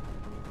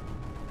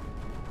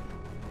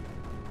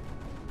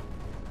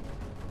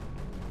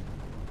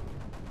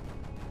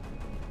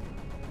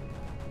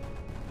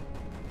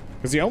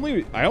 Because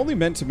I only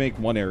meant to make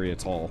one area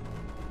tall.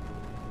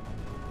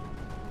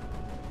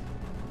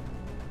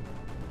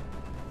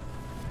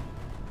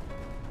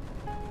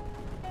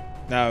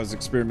 Now I was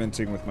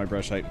experimenting with my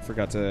brush height and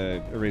forgot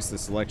to erase the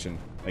selection.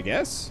 I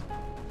guess?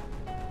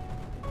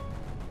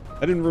 I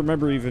didn't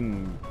remember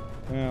even...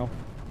 Well,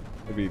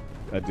 maybe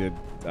I did.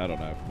 I don't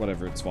know.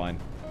 Whatever, it's fine.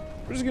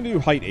 We're just gonna do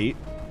height 8.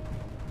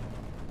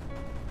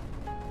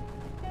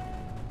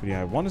 But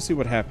yeah, I want to see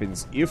what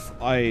happens if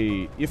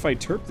I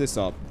terp this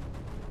up,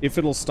 if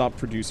it'll stop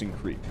producing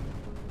creep.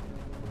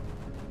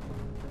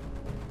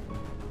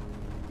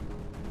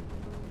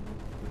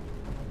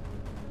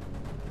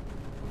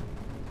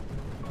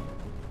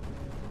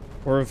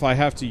 Or if I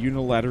have to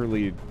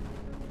unilaterally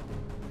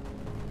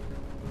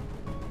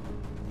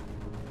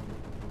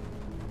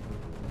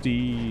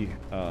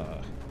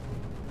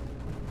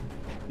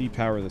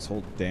depower this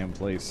whole damn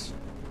place.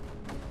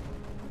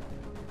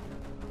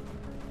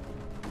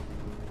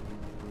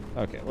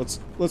 Okay,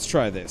 let's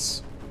try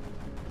this.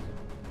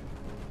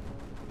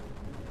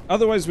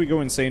 Otherwise we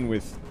go insane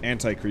with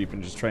anti-creep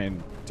and just try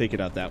and take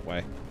it out that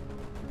way.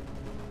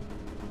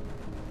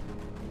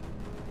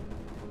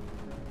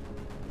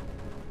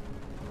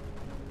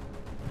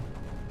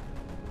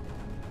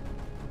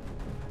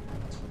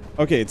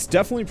 Okay, it's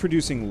definitely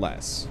producing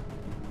less.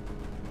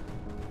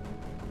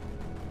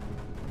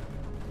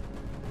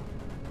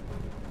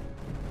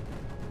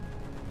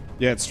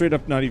 Yeah, it's straight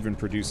up not even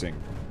producing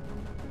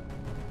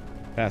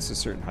past a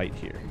certain height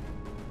here.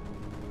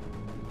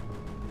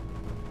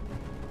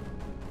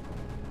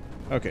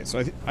 Okay,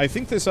 so I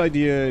think this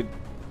idea...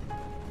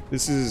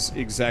 This is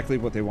exactly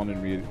what they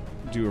wanted me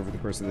to do over the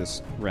course of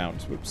this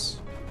round.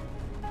 Whoops.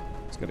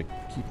 Just gotta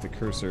keep the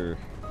cursor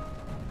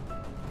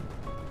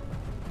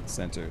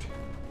centered.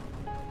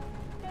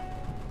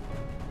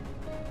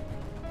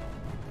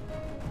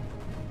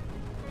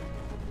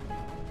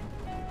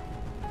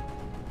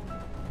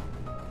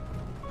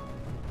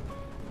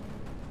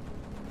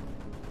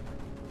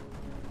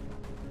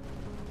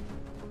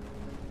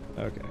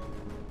 Okay.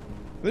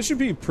 This should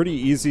be pretty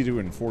easy to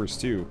enforce,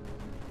 too.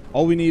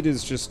 All we need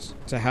is just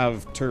to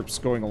have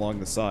terps going along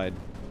the side.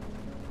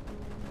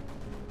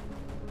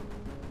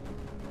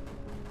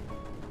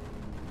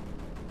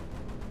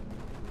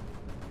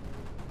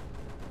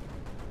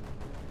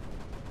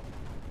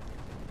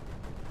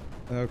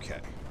 Okay.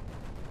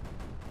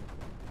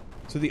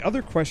 So the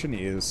other question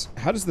is,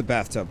 how does the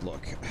bathtub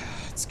look?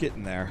 It's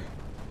getting there.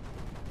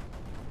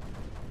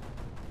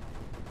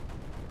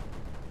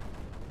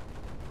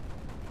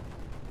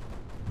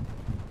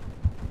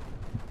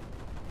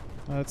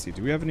 Let's see,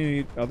 do we have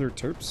any other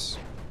terps?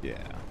 Yeah.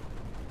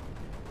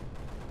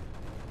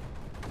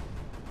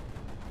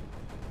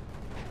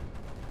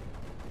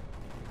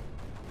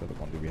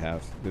 one do we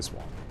have? This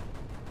one.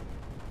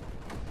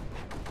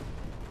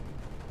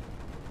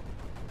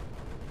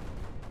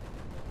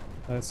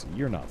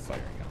 You're not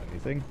firing on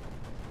anything.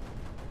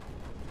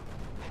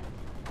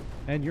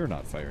 And you're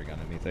not firing on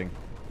anything.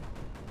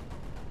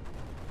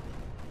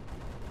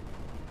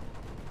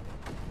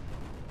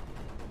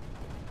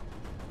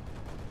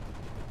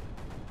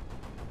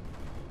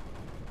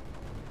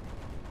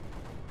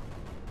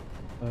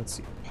 Let's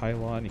see,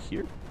 pylon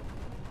here.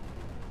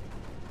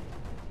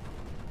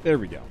 There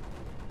we go.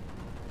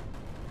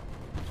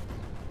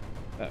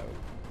 Uh-oh.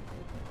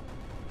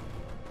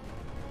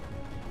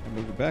 I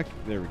move it back.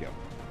 There we go.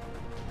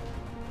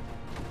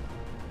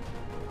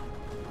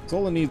 So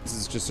all it needs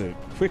is just a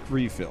quick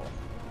refill.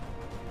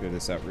 Figure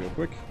this out real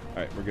quick.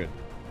 Alright, we're good.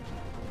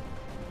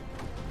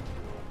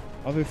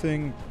 Other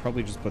thing,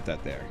 probably just put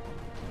that there.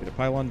 Get a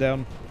pylon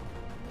down.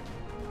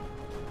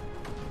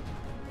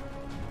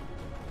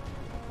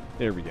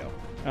 There we go.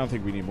 I don't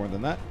think we need more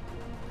than that.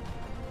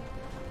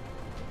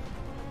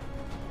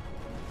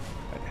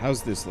 Right,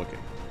 how's this looking?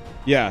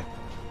 Yeah.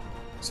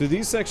 So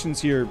these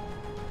sections here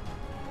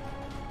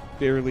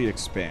barely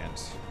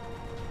expand.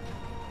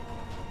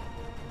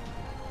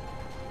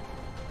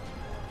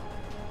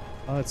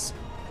 Let's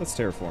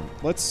terraform.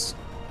 Let's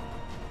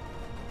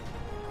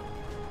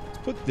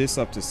put this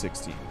up to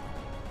 16.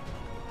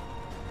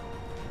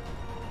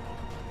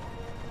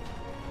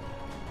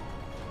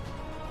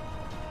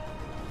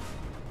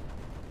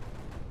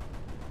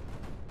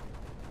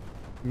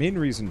 Main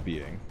reason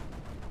being,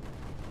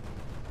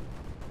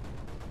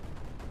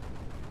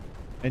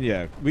 and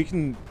yeah, we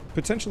can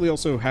potentially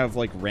also have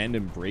like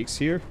random breaks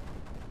here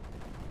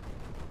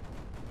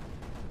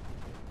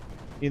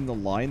in the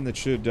line that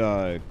should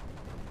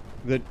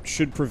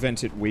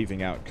prevent it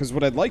waving out. Because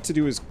what I'd like to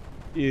do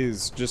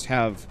is just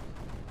have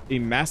a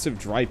massive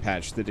dry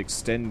patch that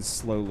extends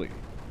slowly.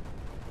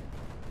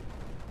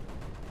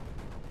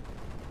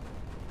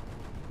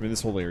 I mean,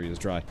 this whole area is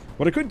dry.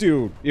 What I could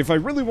do, if I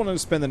really wanted to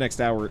spend the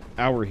next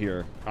hour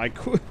here, I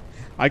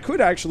could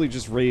actually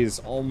just raise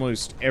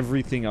almost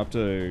everything up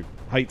to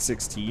height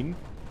 16.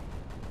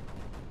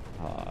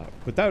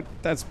 But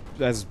that's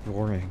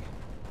boring.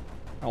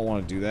 I don't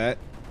want to do that.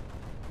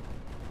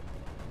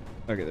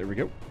 Okay, there we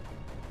go.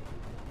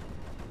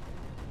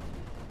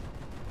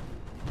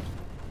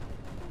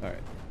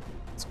 Alright.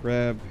 Let's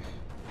grab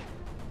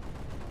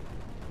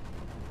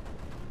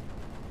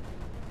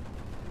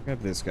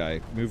this guy.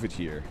 Move it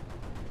here.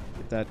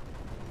 Get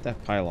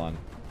that pylon.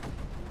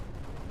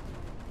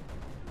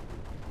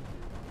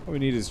 All we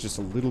need is just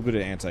a little bit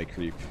of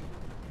anti-creep.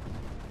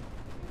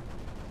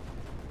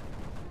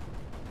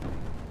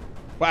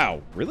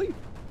 Wow, really?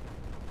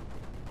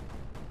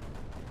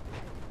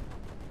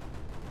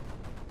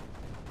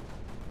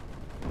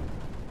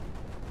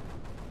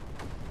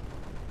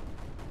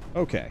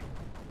 Okay.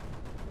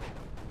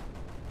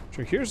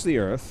 So here's the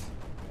Earth.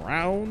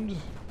 Round.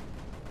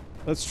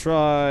 Let's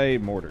try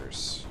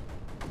mortars.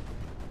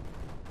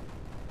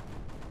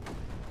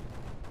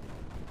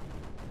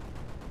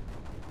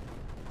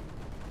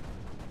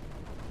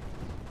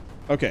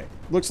 Okay.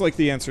 Looks like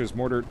the answer is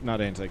mortar,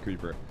 not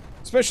anti-creeper.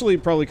 Especially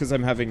probably because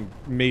I'm having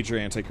major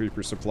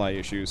anti-creeper supply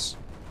issues.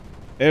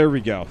 There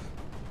we go.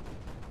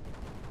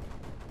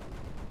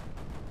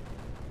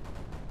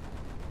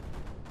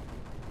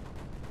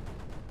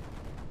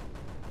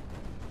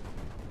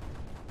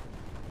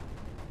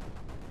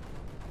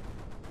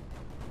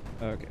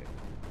 Okay.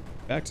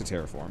 Back to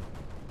terraform.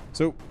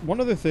 So, one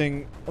other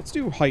thing. Let's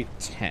do height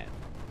 10.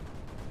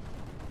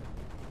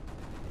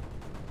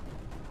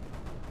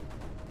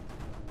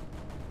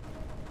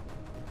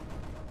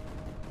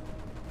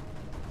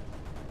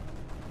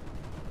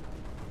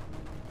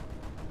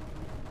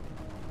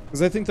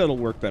 Because I think that'll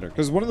work better.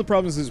 Because one of the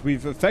problems is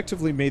we've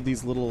effectively made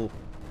these little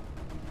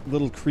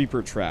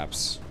creeper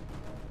traps.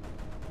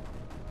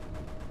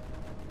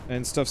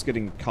 And stuff's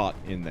getting caught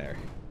in there.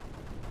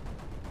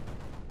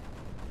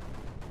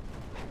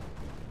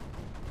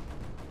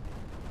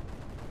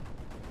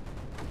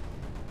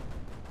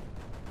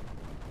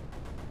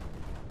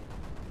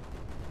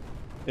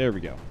 There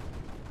we go.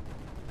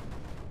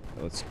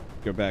 Let's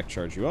go back,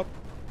 charge you up.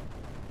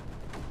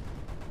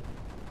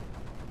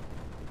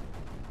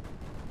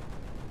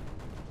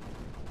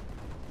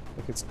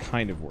 Look, it's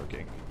kind of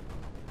working.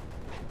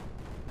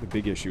 The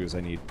big issue is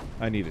I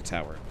need a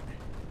tower.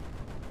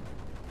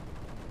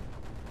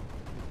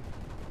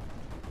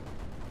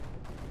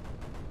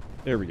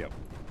 There we go.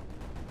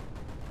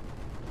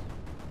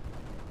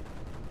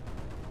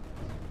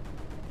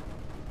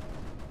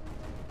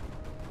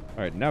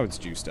 Alright, now it's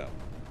juiced up.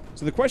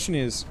 So the question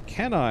is,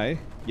 can I...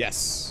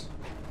 Yes.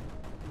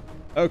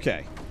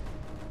 Okay.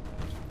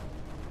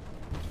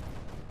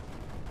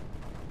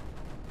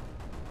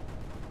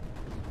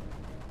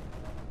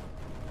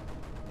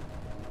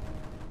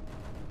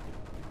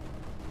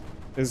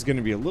 This is going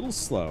to be a little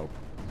slow.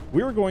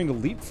 We're going to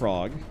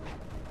leapfrog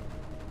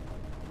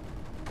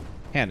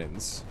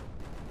cannons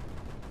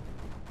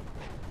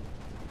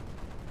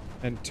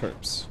and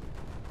terps.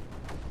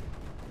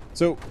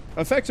 So,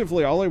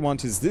 effectively, all I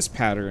want is this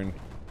pattern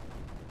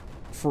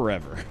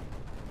forever.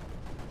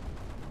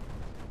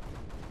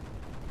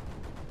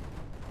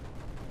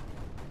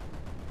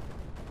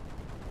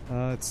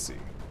 Let's see.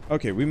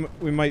 Okay, we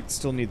might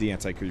still need the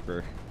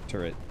anti-creeper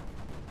turret.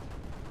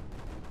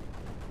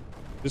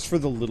 Just for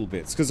the little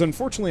bits. Because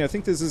unfortunately, I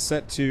think this is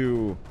set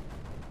to...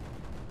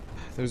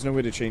 There's no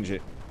way to change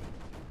it.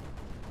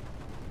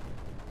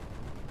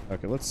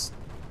 Okay, let's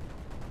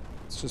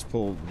just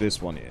pull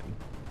this one in.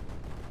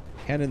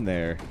 Cannon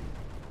there.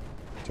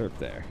 Turp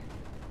there.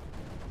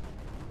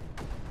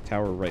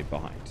 Tower right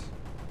behind.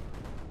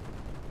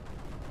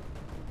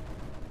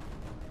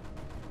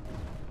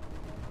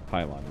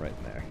 Pylon right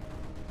in there.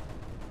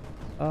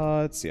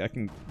 Let's see, I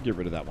can get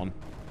rid of that one.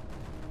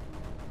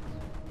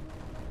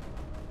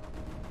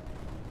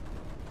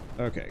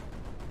 Okay.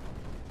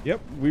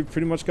 Yep, we've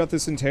pretty much got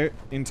this entire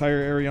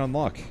area on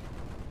lock.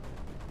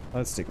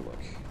 Let's take a look.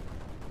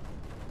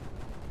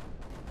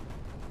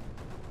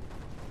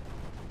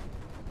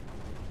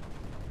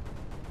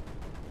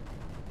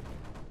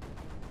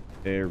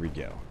 There we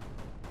go.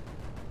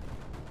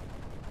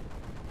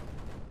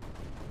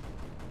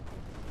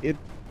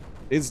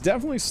 It's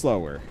definitely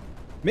slower.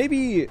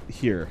 Maybe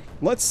here.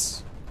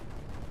 This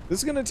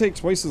is going to take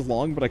twice as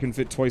long, but I can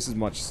fit twice as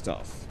much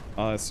stuff.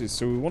 Let's see.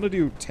 So we want to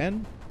do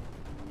 10.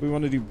 We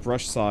want to do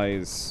brush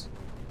size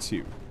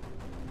 2.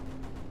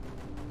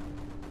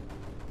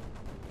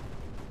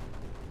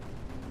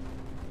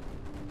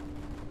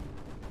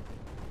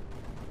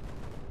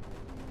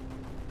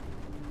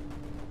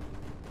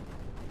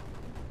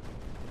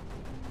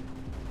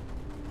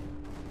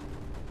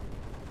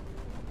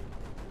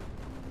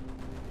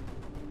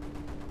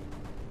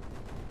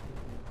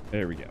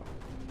 There we go.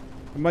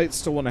 I might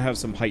still want to have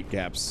some height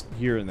gaps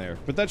here and there,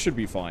 but that should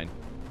be fine.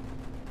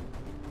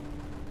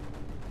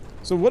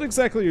 So what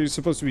exactly are you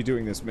supposed to be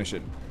doing this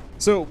mission?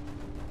 So,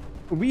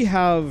 we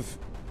have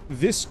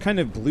this kind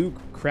of blue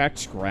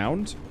cracked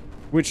ground,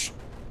 which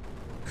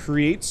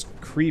creates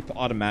creep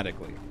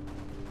automatically.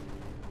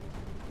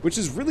 Which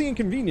is really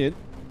inconvenient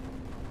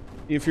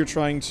if you're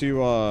trying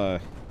to,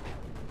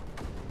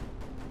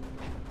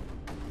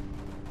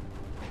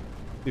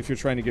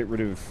 get rid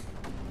of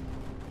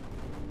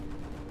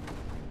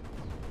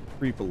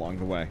creep along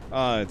the way.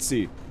 Let's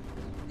see.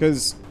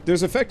 Because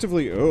there's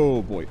effectively...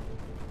 Oh, boy.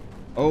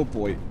 Oh,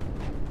 boy.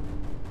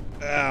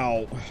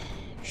 Ow.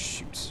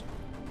 Shoot.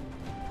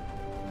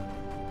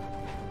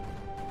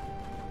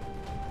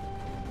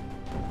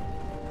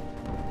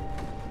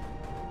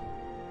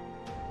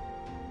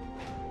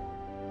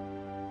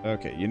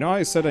 Okay, you know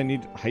I said I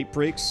need height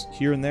breaks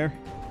here and there?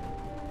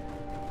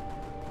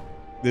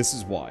 This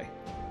is why.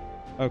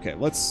 Okay,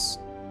 let's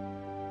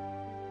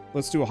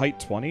do a height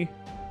 20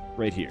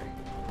 right here.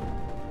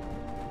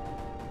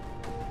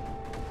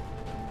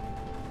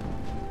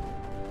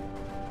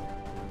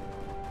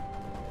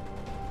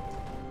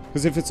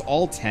 Because if it's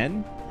all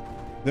 10,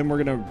 then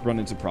we're going to run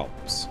into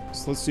problems.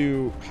 So let's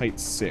do height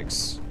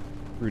 6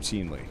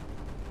 routinely.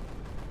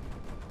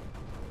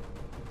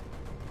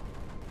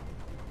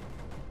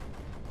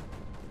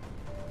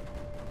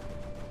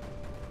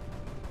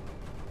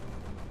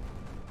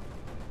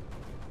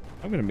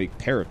 I'm going to make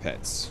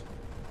parapets.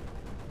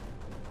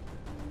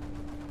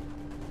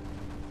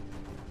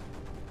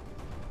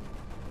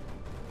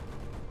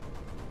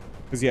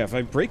 Because, yeah, if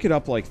I break it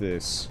up like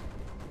this...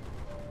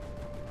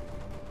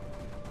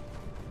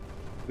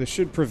 This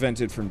should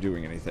prevent it from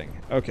doing anything.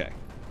 Okay.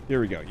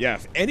 Here we go. Yeah,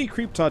 if any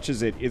creep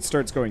touches it, it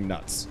starts going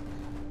nuts.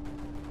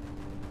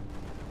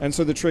 And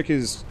so the trick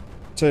is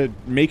to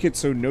make it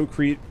so no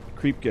creep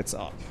gets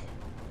up.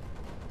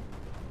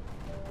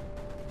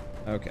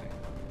 Okay.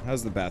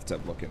 How's the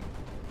bathtub looking?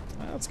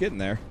 Well, it's getting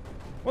there.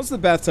 Once the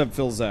bathtub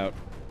fills out,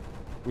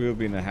 we will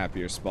be in a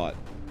happier spot.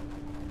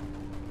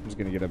 I'm just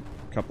going to get a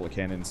couple of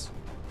cannons.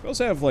 We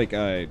also have, like,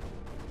 a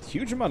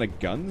huge amount of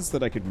guns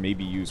that I could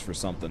maybe use for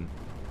something.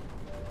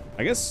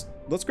 I guess,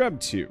 let's grab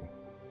 2.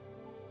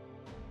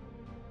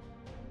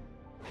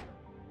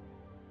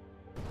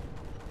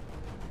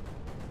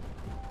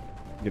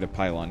 Get a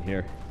pylon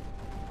here.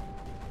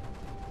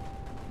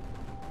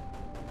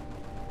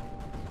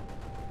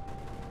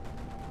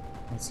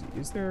 Let's see,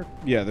 is there...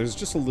 Yeah, there's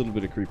just a little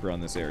bit of creeper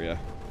on this area.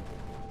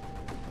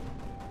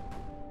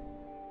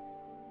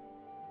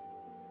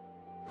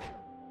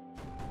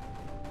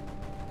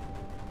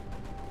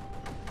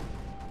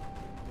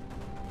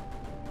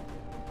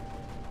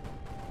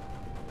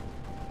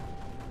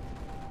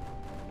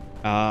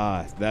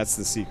 Ah, that's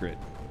the secret.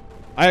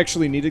 I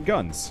actually needed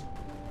guns.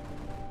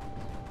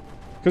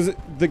 Because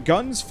the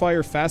guns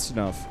fire fast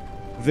enough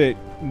that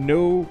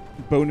no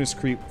bonus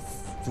creep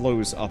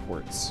flows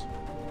upwards.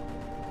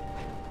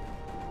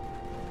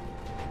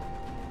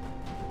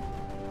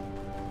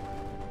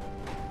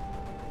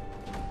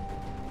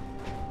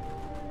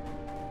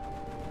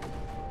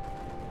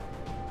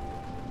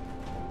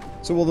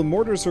 So while the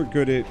mortars are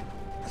good at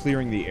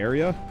clearing the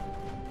area,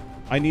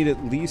 I need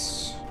at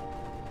least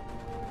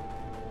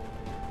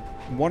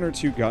 1 or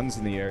 2 guns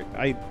in the area.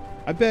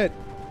 I bet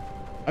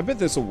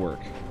this will work.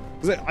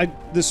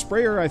 The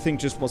sprayer, I think,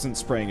 just wasn't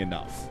spraying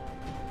enough.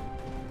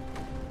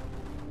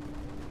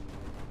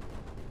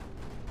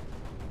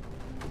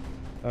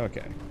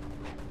 Okay.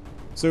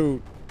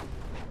 So,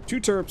 2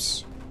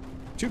 terps,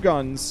 2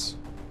 guns.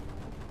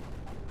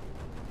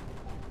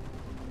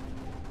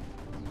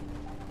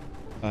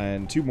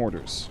 And 2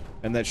 mortars.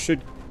 And that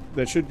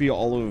should be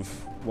all of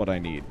what I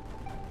need.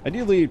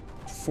 Ideally,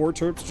 4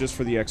 turps just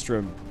for the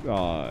extra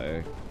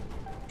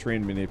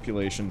terrain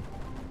manipulation.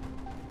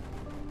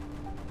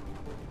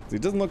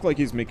 It doesn't look like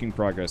he's making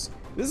progress.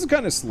 This is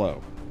kind of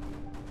slow.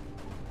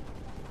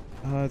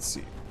 Let's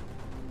see.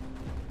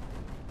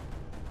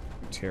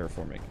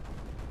 Terraforming.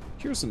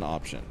 Here's an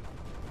option.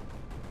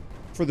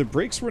 For the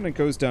brakes when it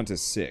goes down to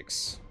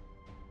 6.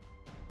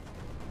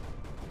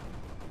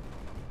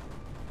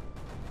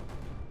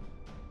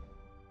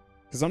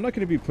 Because I'm not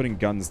going to be putting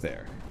guns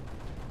there.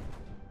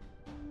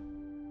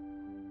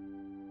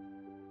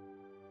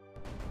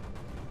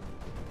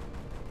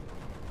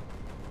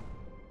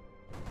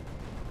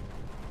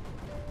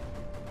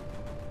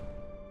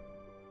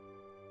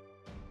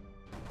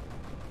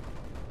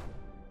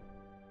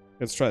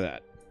 Let's try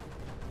that.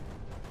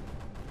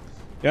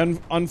 Yeah,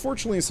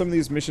 unfortunately, some of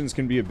these missions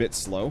can be a bit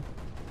slow.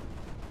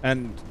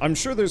 And I'm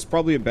sure there's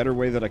probably a better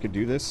way that I could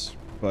do this,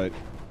 but...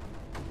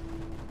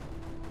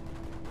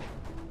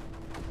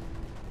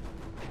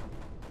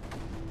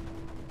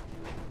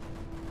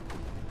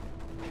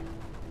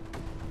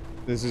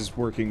 this is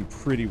working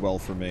pretty well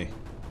for me.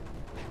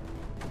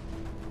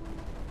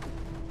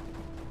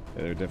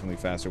 Yeah, there are definitely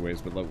faster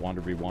ways, but let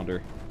wander be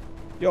wander.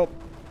 Yup.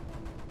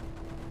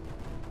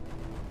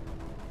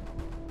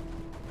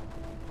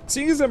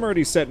 Seeing as I'm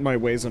already set in my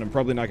ways and I'm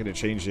probably not going to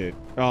change it,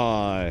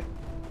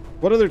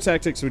 what other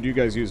tactics would you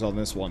guys use on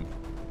this one?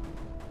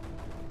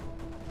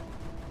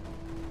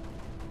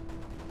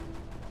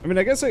 I mean,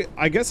 I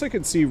guess I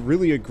could see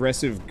really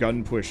aggressive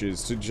gun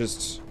pushes to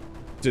just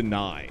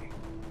deny.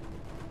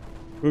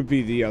 Would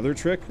be the other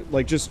trick,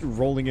 like just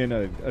rolling in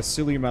a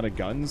silly amount of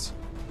guns,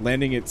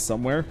 landing it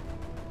somewhere.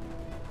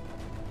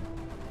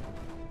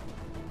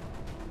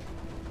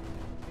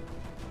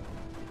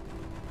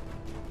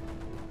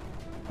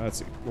 Let's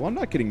see. Well, I'm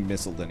not getting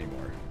missiled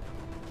anymore.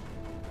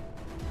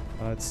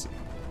 Let's see.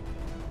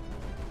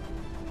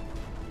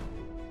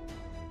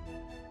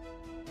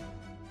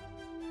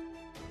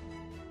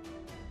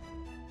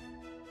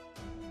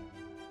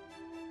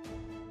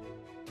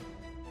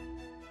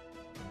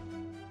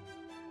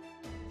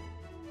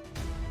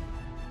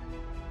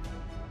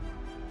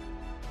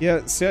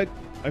 Yeah, see,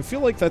 I feel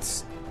like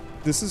this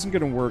isn't going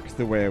to work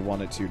the way I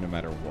want it to no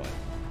matter what.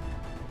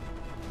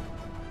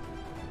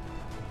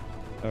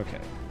 Okay.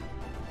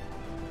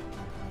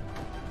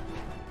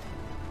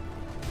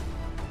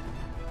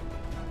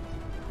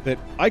 That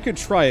I could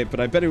try it, but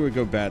I bet it would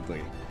go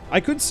badly.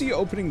 I could see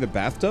opening the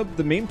bathtub.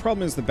 The main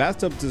problem is the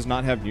bathtub does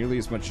not have nearly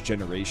as much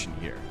generation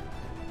here.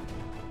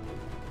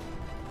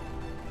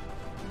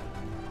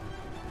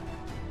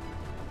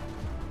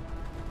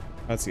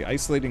 Let's see,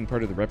 isolating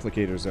part of the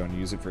replicator zone,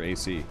 use it for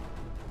AC.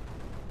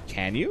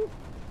 Can you?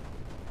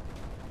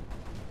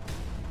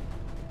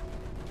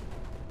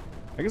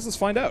 I guess let's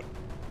find out.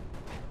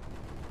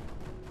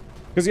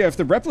 Because yeah, if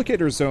the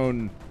replicator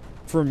zone...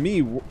 for me,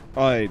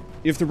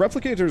 if the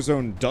replicator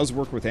zone does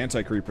work with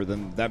anti-creeper,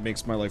 then that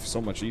makes my life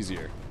so much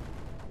easier.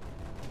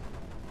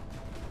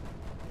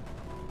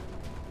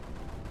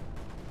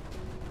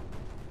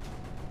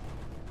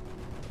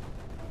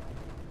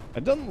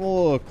 It doesn't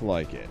look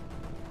like it.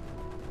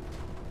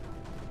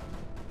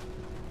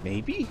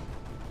 Maybe?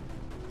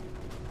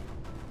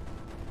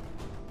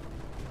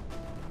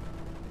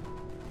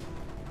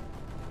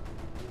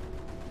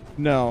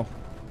 No.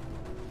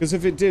 Because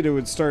if it did, it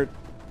would start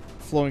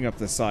flowing up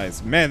the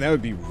sides. Man, that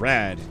would be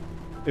rad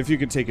if you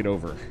could take it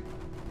over.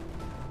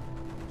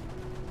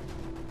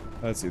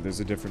 Let's see, there's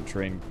a different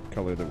terrain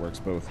color that works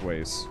both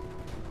ways.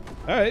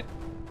 Alright.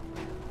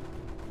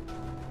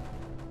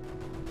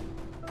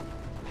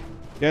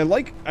 Yeah,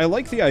 I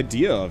like the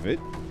idea of it.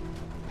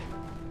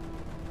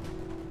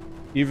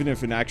 Even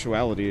if in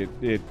actuality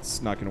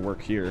it's not going to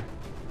work here.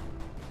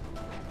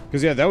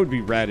 Because yeah, that would be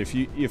rad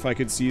if I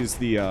could seize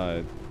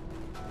the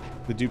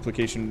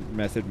duplication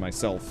method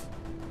myself.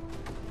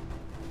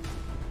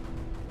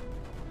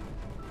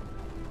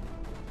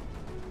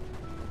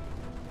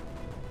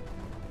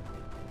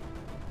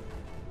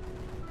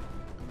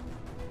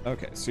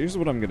 Okay, so here's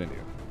what I'm gonna do.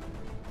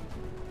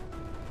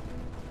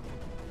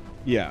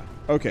 Yeah,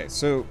 okay,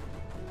 so...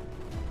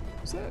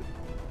 Is that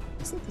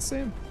the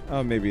same?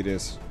 Oh, maybe it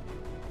is.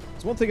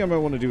 So one thing I might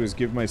want to do is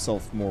give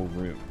myself more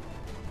room.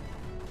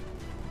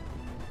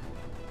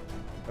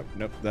 Oh,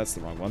 nope, that's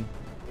the wrong one.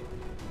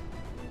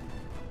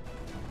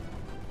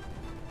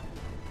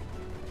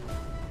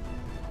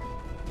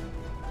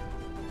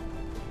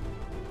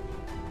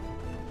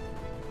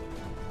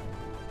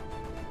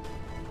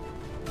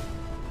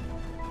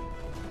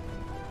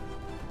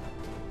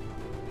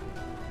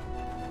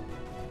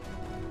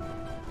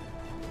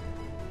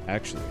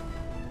 Actually,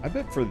 I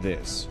bet for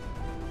this,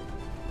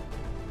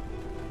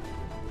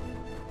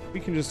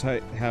 we can just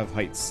have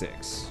height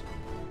 6.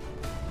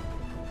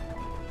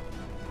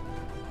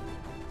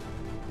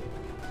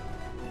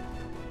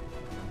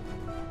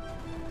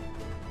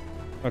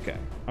 Okay,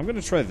 I'm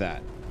gonna try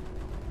that.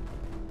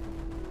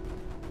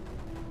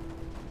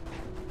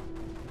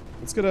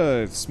 Let's get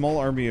a small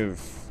army of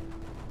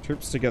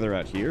troops together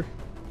out here.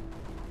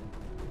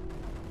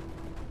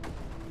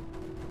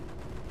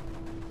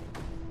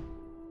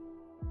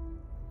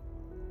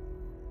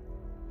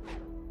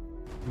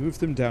 Move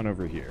them down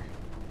over here.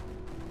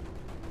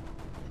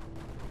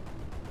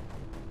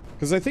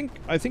 Because I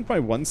think my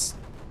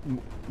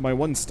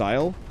one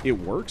style, it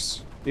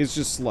works, is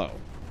just slow.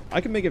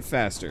 I can make it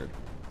faster,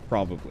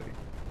 probably.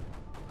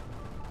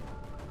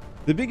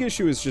 The big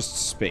issue is just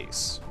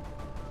space.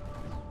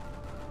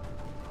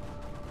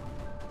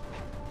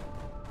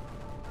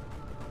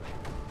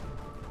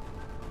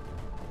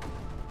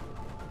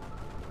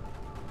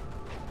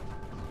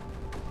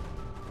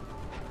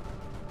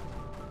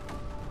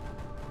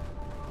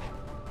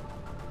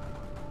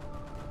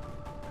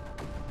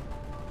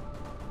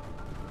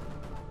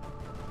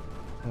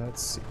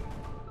 Let's see.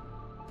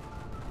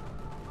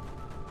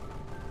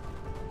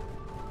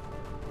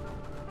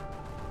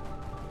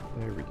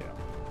 There we go.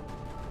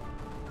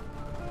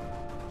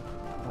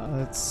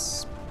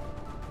 Let's...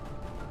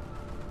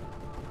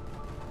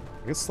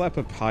 I guess slap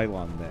a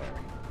pylon there.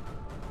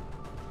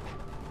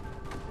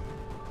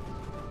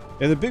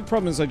 Yeah, the big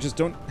problem is I just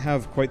don't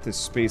have quite the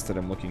space that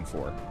I'm looking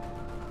for.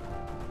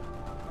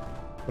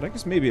 But I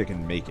guess maybe I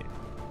can make it.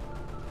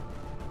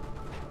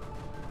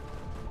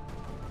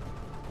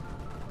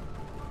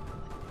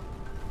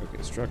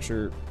 Okay,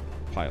 structure,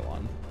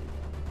 pylon.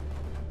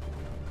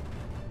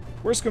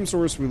 Worst comes to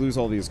worst, we lose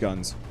all these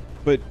guns.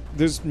 But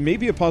there's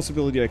maybe a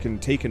possibility I can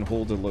take and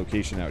hold a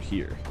location out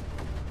here.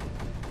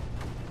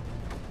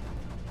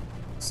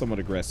 Somewhat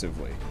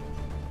aggressively.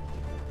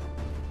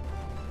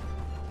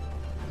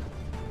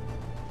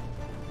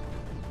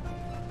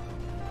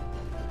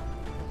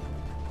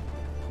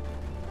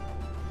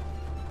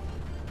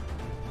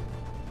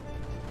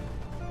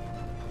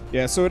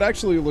 Yeah, so it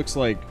actually looks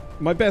like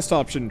my best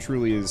option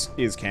truly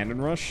is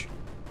cannon rush.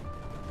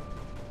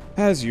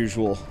 As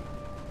usual.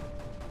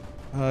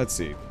 Let's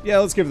see. Yeah,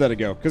 let's give that a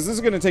go, because this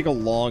is going to take a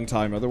long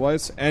time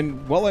otherwise.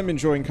 And while I'm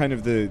enjoying kind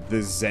of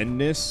the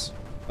zen-ness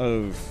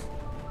of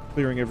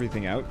clearing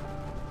everything out,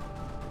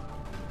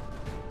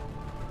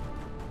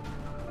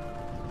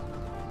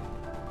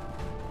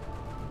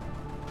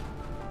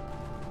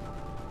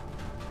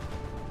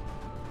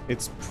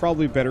 it's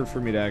probably better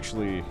for me to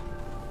actually...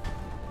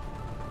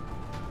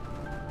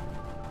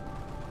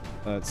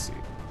 Let's see.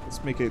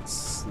 Let's make it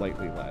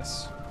slightly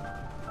less.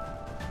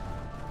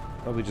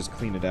 Probably just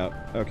clean it out.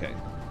 Okay.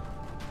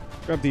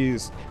 Grab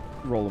these,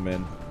 roll them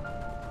in.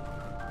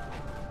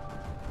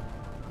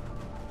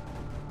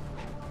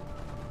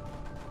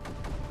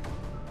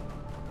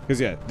 Because,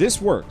 yeah,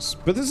 this works.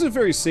 But this is a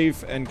very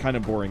safe and kind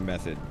of boring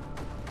method.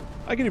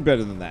 I can do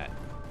better than that.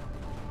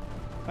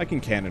 I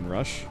can cannon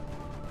rush.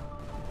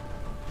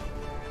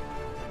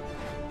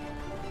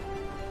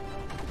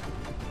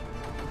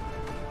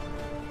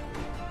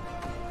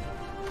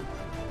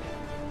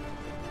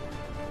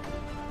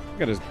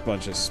 Got a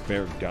bunch of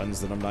spare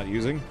guns that I'm not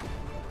using.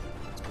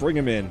 Let's bring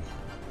them in.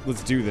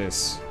 Let's do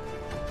this.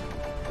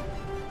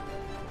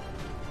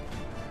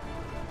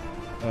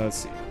 Let's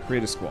see.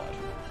 Create a squad.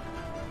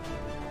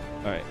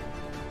 Alright.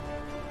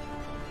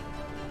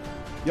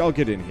 Y'all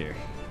get in here.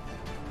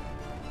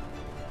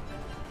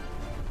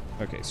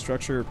 Okay,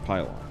 structure,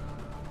 pylon.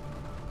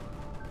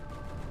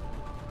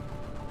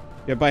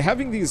 Yeah, by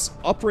having these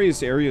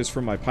upraised areas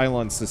for my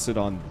pylons to sit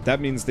on, that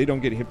means they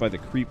don't get hit by the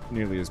creep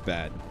nearly as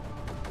bad.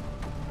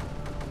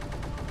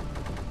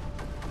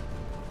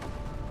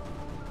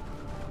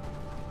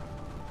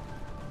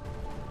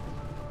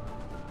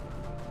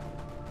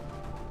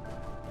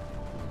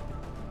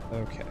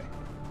 Okay.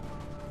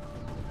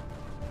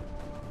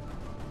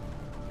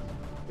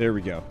 There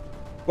we go.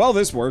 Well,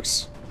 this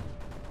works.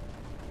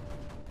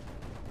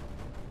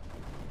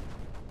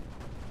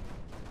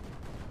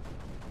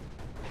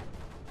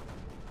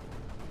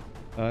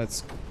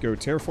 Let's go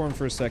terraform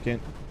for a second.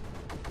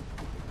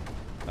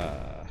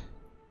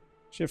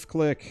 Shift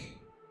click.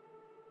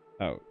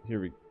 Oh,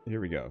 here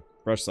we go.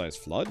 Brush size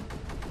flood.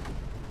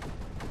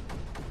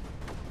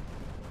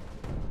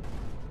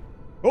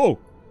 Oh!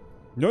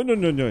 No, no,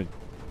 no, no.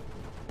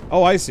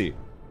 Oh, I see.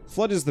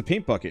 Flood is the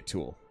paint bucket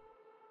tool.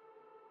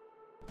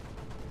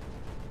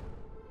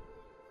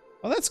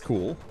 Oh, that's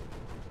cool.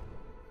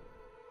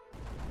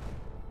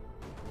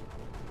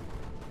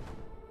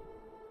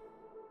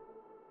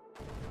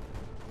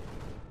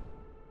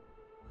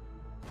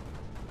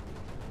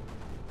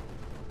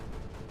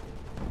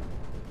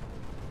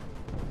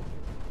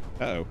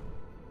 Uh-oh.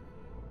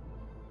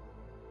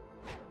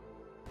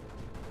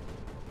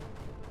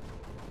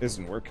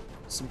 Doesn't work.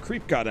 Some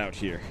creep got out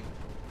here.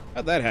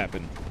 How'd that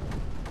happen?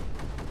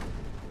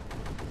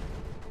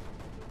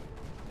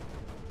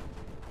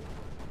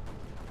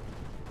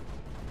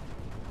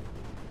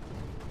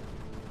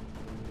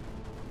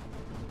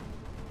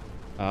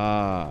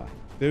 Ah,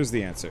 there's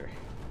the answer.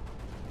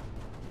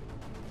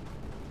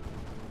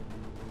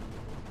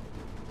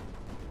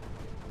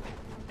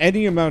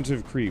 Any amount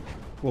of creep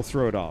will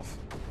throw it off.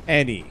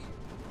 Any.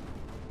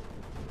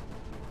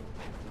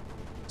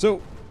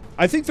 So,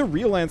 I think the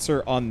real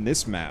answer on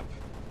this map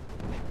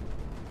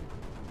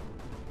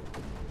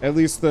At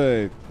least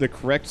the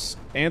correct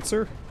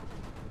answer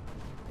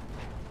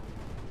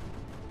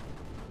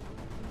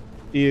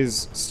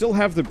is still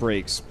have the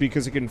brakes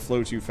because it can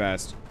flow too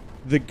fast.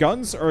 The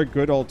guns are a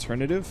good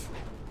alternative.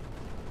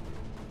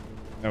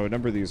 Oh, a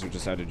number of these are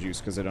just out of juice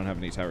because I don't have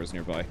any towers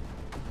nearby.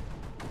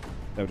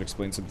 That would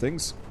explain some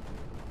things.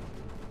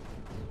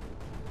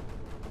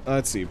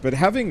 Let's see, but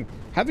having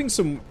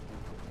some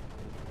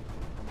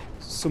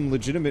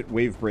legitimate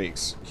wave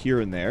breaks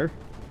here and there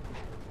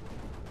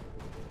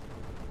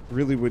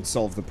really would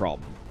solve the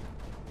problem.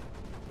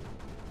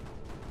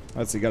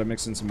 Let's see, gotta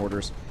mix in some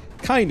mortars.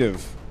 Kind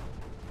of.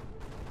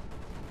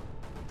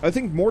 I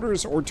think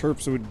mortars or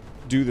terps would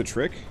do the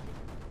trick.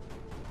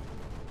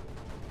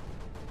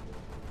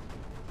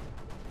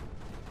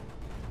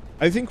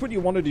 I think what you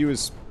want to do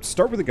is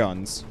start with the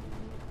guns.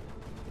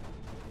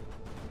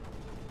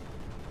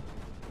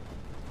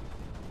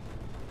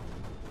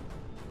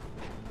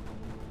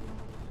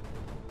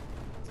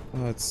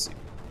 Let's see.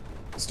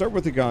 Start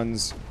with the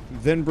guns,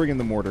 then bring in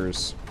the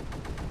mortars.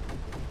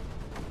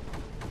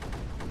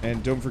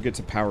 And don't forget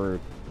to power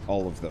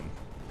all of them.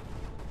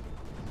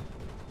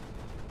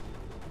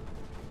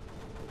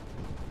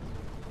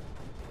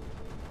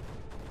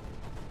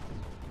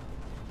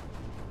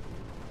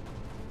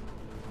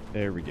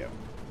 There we go.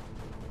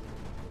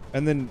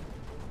 And then,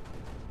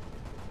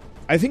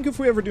 I think if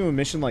we ever do a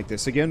mission like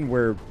this again,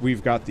 where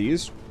we've got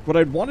these, what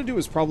I'd want to do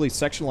is probably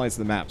sectionalize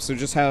the map. So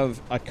just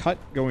have a cut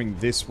going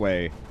this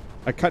way,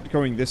 a cut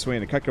going this way,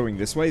 and a cut going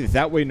this way.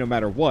 That way, no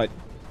matter what,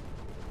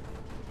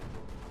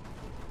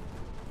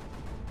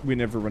 we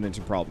never run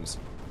into problems.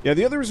 Yeah,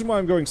 the other reason why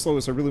I'm going slow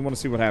is I really want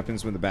to see what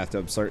happens when the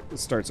bathtub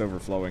starts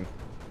overflowing.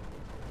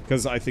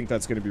 Because I think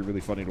that's going to be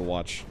really funny to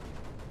watch.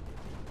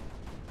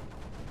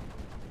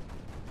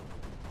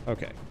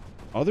 Okay.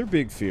 Other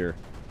big fear.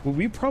 What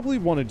we probably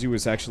want to do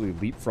is actually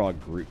leapfrog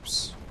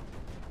groups.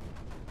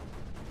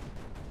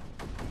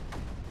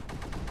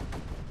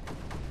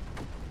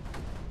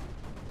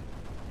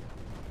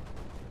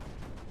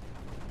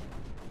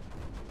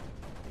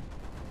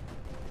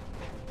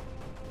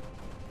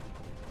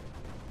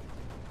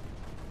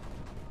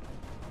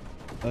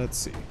 Let's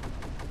see.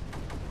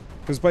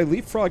 Because by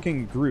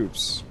leapfrogging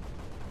groups,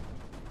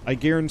 I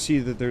guarantee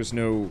that there's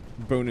no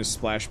bonus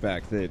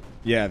splashback that...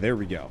 Yeah, there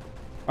we go.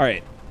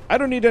 Alright. I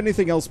don't need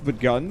anything else but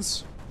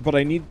guns, but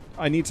I need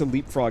to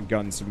leapfrog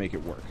guns to make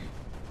it work.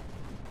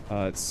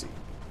 Let's see.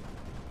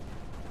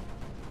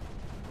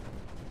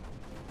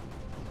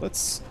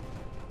 Let's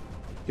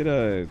get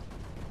a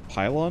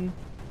pylon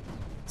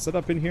set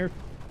up in here.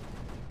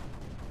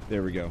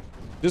 There we go.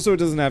 Just so it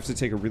doesn't have to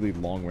take a really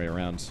long way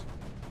around.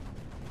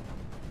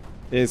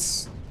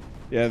 It's...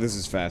 Yeah, this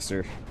is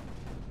faster.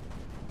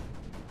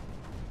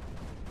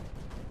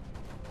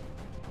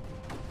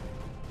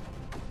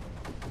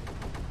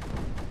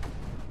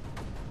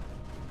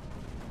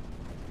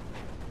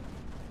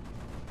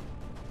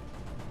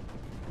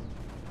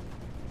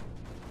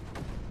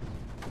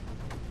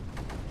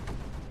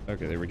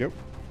 Okay, there we go.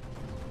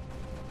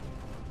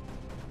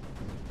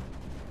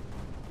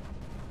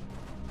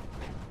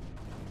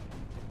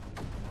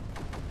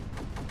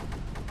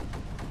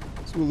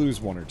 So we'll lose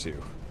one or two.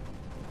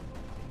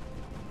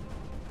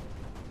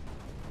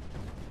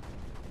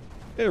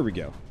 There we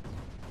go.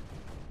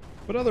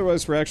 But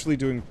otherwise, we're actually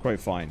doing quite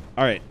fine.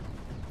 All right.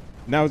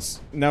 Now it's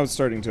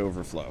starting to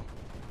overflow.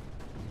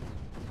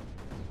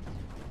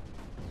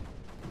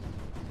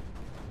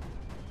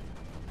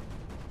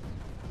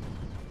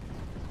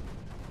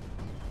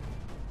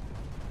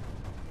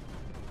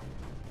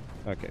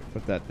 Okay,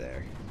 put that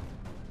there.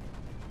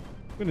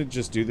 I'm gonna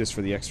just do this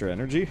for the extra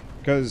energy,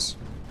 because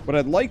what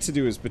I'd like to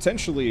do is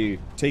potentially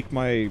take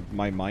my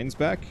mines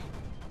back.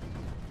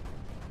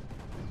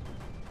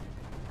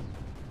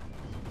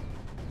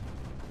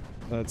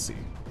 Let's see.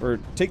 Or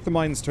take the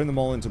mines, turn them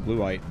all into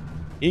blueite.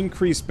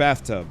 Increase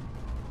bathtub.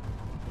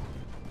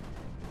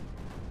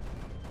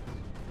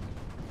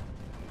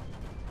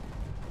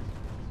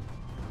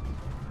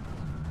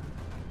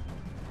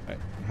 Alright,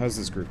 how's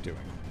this group doing?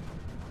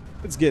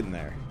 It's getting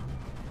there.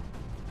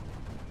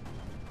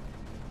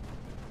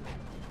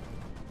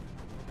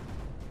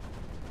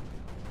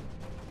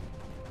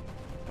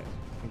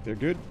 I think they're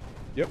good.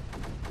 Yep.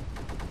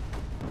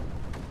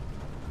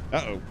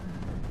 Uh-oh.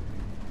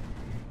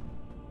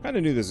 Kind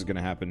of knew this was going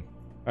to happen.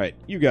 Alright,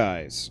 you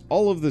guys.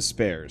 All of the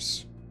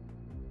spares.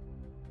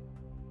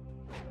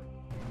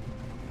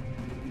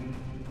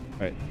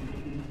 Alright.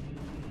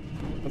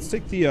 Let's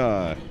take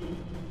the,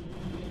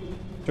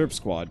 Terp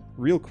squad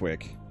real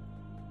quick.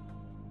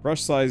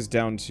 Brush size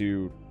down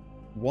to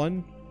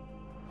 1.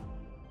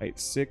 Alright,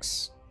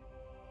 6.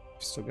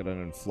 Still got it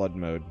in flood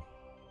mode.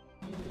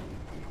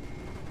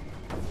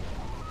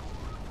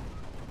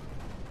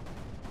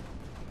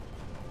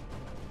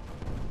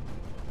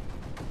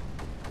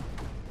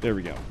 There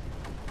we go.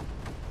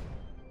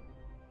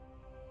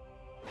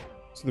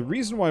 So the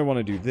reason why I want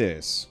to do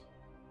this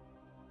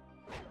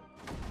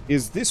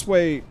is this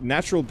way,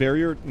 natural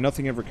barrier,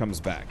 nothing ever comes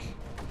back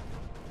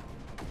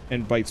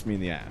and bites me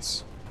in the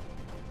ass.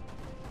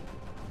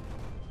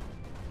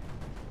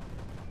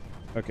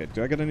 Okay,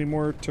 do I got any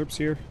more terps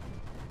here?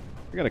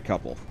 I got a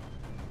couple.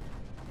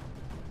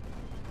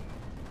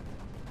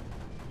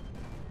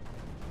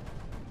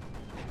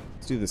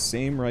 Let's do the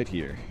same right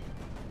here.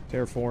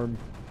 Terraform.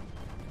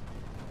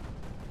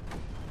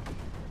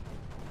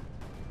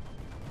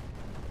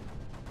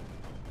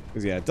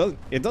 Because yeah,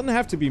 it doesn't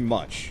have to be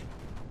much.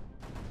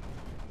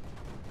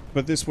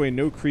 But this way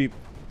no creep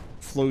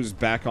flows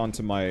back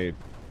onto my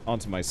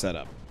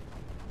setup.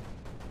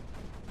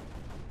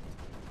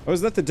 Oh,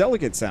 is that the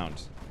delicate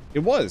sound? It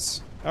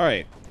was.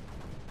 Alright.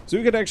 So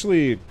we could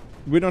actually...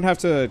 We don't have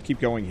to keep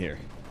going here.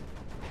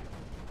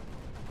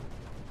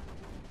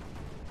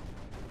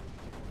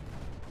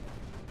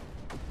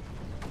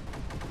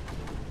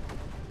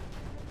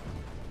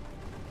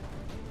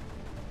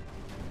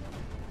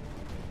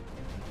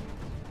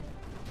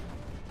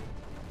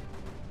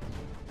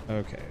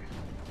 Okay.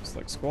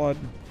 Select squad.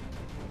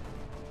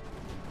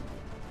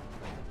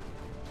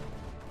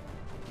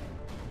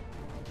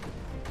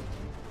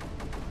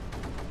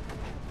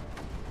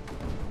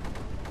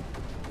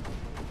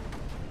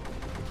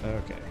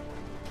 Okay.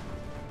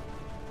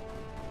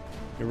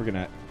 Yeah,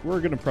 we're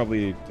gonna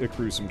probably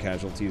accrue some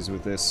casualties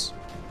with this.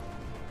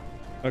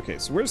 Okay,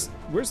 so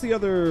where's the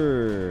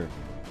other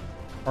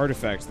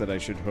artifact that I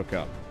should hook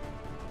up?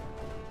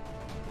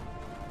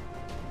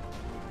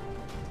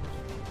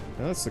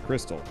 No, that's the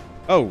crystal.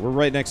 Oh, we're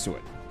right next to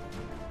it.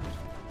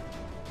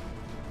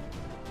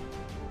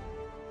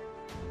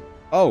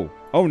 Oh,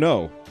 oh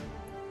no.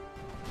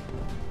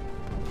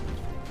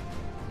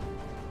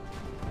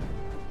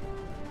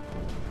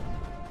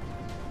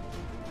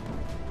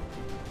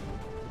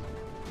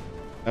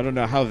 I don't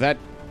know how that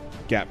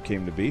gap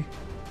came to be.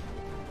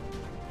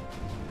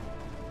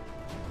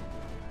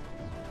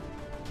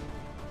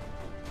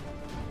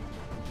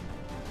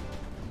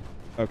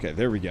 Okay,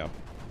 there we go.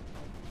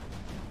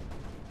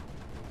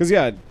 Because,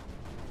 yeah,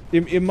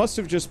 it must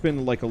have just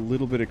been like a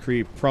little bit of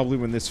creep, probably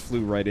when this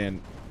flew right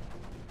in.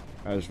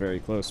 I was very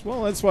close.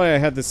 Well, that's why I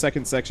had the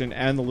second section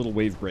and the little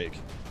wave break.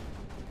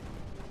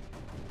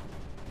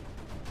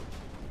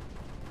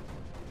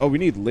 Oh, we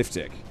need lift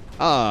tick.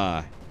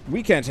 Ah,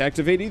 we can't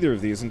activate either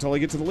of these until I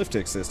get to the lift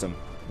tick system.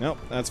 Nope,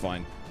 that's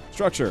fine.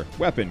 Structure,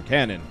 weapon,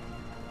 cannon.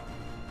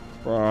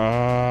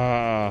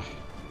 Ah.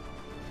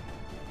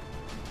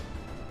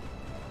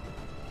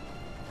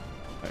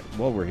 Alright,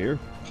 while we're here,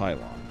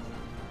 pylon.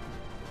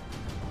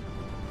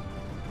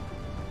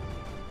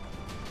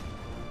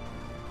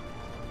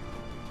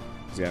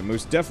 So yeah,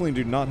 most definitely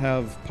do not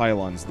have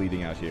pylons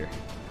leading out here.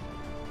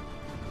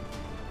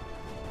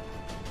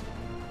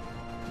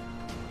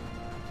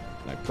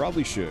 I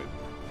probably should.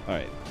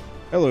 Alright.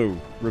 Hello,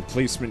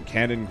 replacement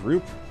cannon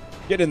group.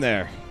 Get in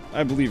there.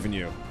 I believe in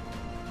you.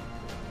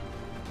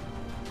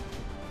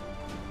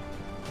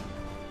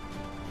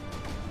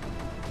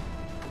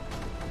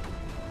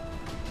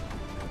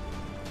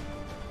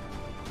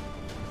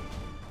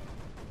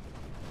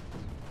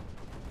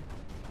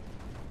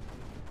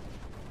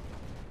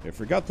 I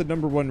forgot the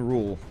 #1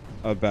 rule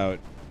about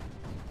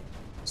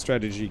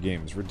strategy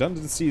games.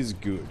 Redundancy is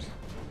good.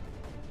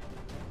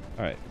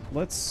 Alright,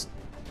 let's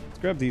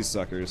grab these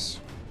suckers.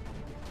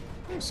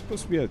 There's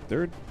supposed to be a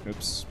third.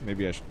 Oops,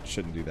 maybe I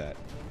shouldn't do that.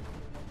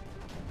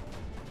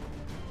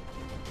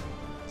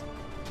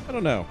 I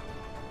don't know.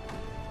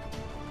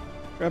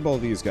 Grab all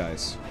these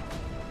guys.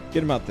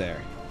 Get them out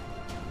there.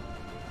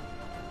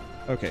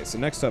 Okay, so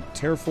next up,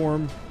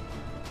 terraform.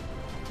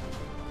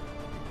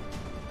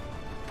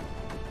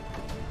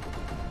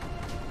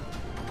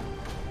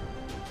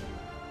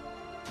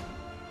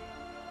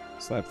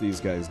 Slap these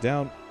guys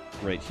down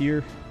right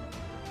here.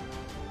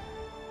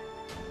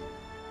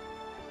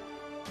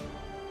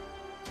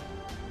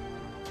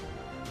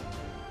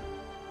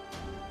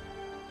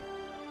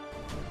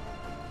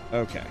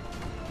 Okay.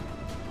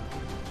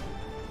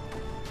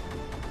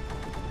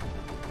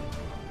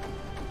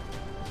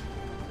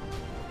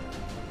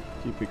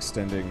 Keep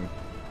extending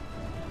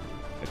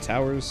the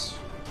towers.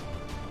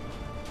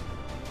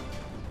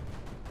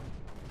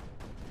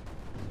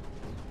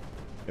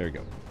 There we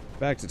go.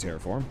 Back to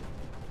terraform.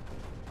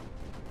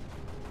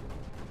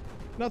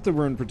 Not that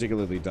we're in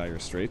particularly dire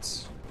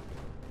straits,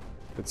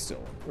 but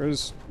still.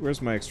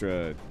 Where's my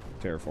extra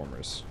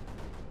terraformers?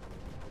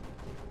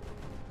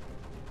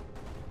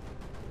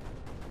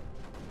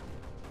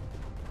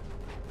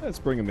 Let's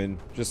bring them in,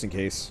 just in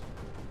case.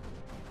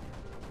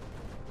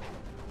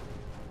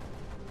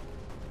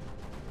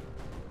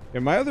 Yeah,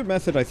 my other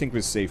method I think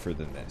was safer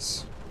than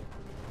this.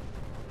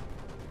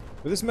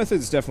 But this method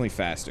is definitely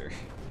faster.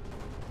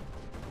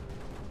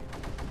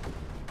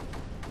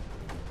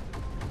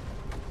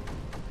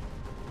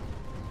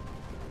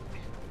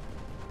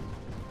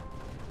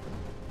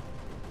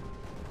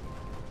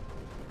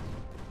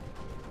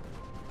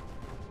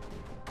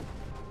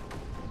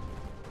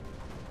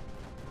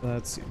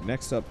 Let's see.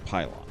 Next up,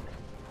 pylon.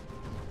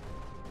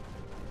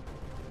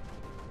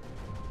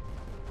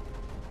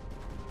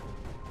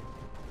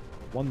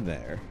 One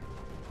there.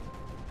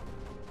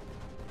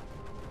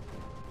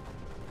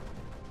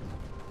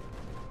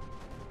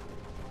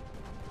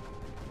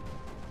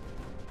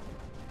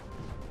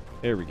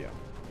 There we go.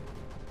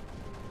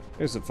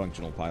 There's a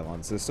functional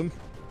pylon system.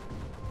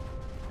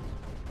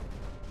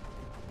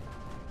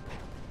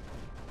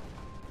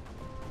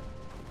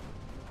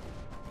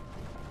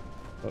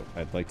 Oh,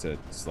 I'd like to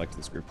select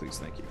this group, please.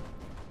 Thank you.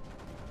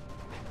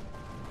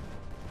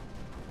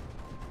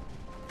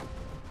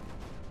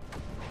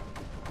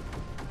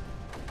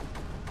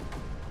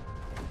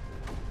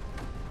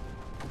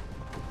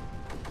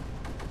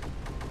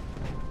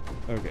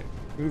 Okay,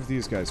 move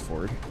these guys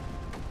forward.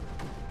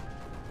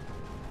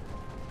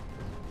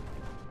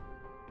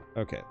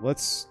 Okay,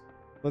 let's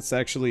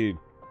actually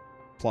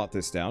plot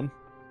this down.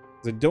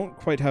 'Cause I don't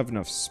quite have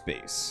enough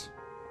space.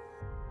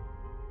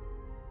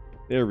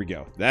 There we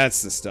go.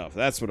 That's the stuff.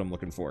 That's what I'm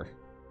looking for.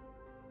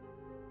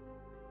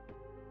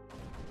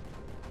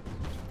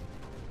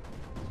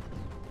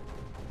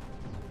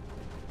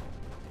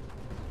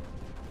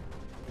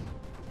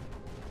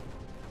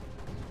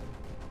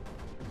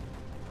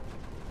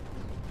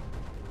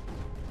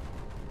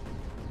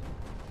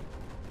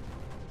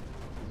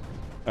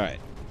 Alright.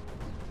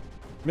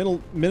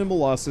 Minimal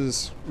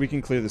losses. We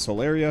can clear this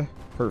whole area.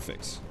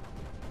 Perfect.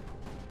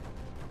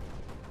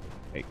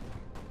 Hey.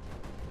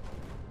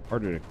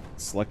 Harder to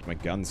select my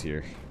guns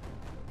here.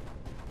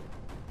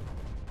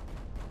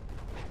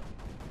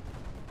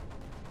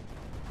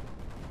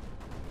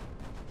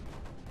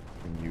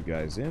 Bring you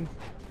guys in.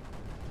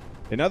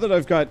 And now that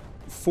I've got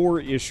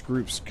 4-ish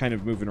groups kind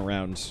of moving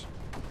around,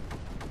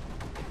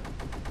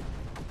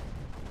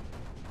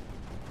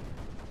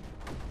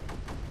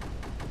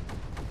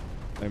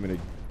 I'm in a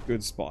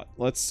good spot.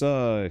 Let's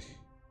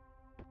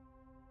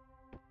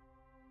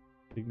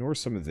ignore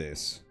some of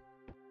this.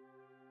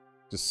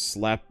 Just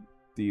slap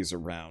these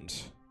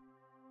around.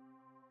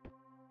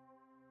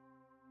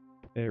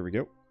 There we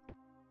go.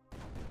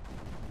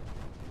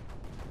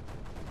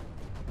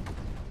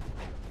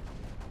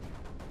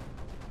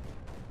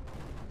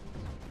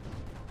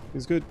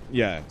 Is good.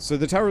 Yeah. So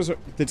the towers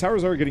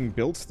are getting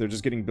built. They're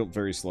just getting built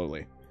very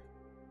slowly.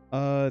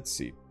 Let's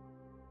see.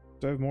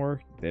 Do I have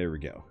more? There we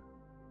go.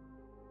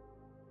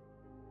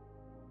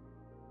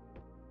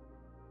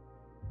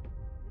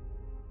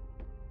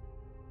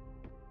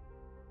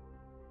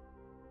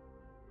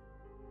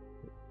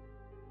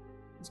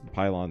 Some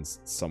pylons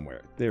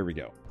somewhere. There we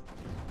go.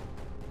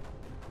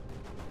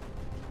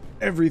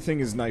 Everything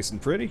is nice and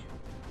pretty.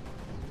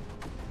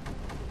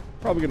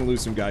 Probably gonna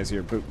lose some guys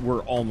here, but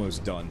we're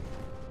almost done.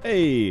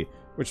 Hey!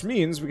 Which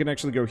means we can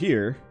actually go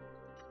here.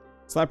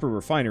 Slap a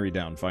refinery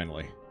down,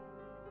 finally.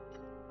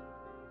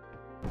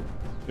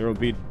 There will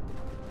be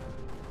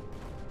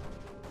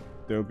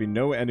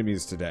no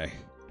enemies today.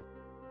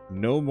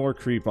 No more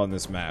creep on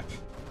this map.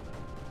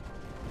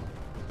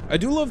 I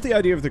do love the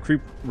idea of the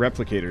creep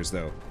replicators,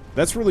 though.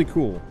 That's really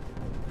cool.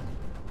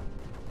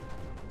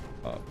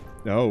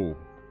 No.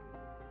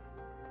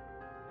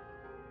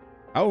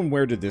 How and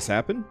where did this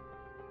happen?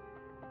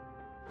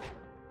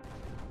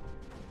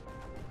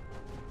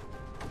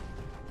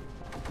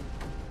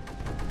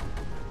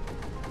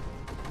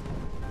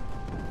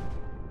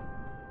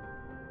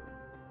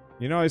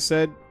 You know, I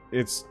said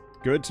it's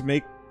good to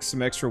make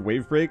some extra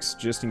wave breaks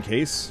just in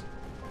case.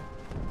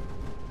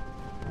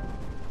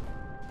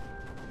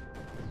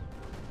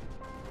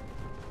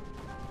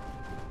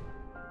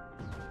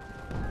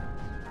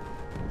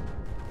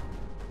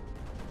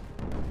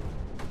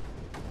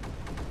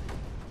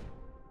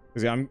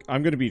 Because yeah,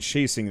 I'm going to be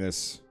chasing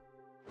this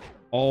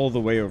all the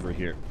way over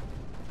here.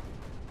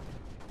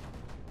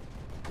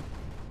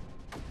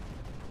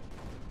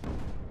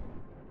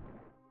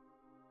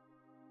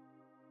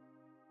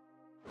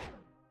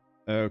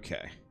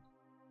 Okay.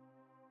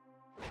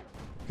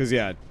 Because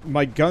yeah,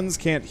 my guns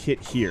can't hit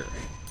here.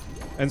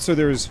 And so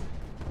there's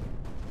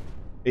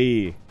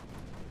a...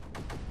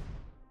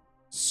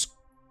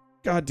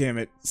 God damn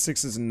it.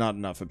 6 is not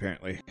enough,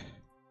 apparently.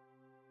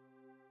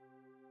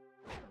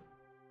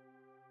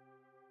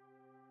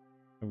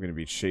 I'm going to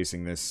be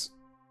chasing this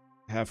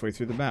halfway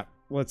through the map.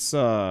 Let's, be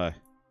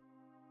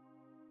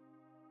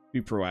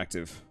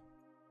proactive.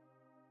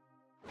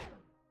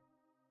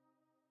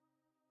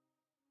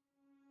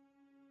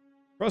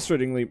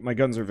 Frustratingly, my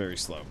guns are very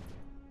slow.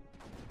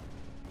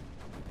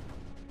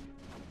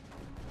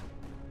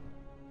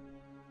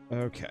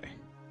 Okay.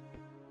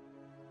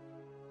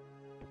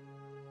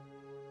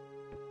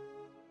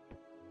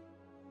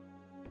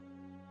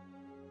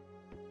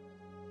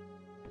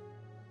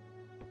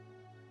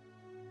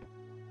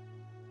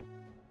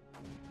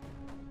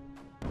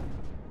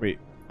 Wait,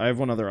 I have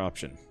one other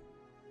option.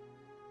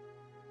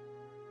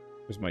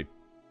 Where's my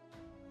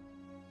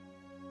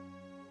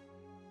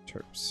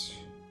terps?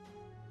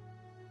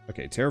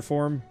 Okay,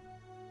 terraform.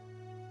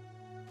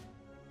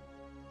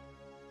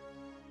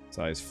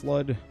 Size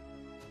flood.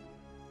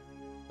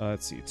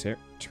 Let's see,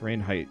 terrain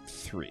height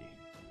 3.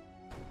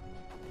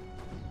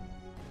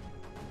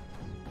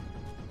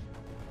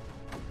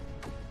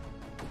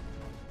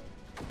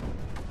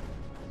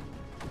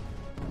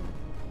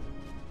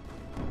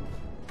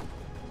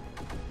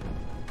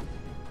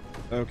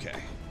 Okay.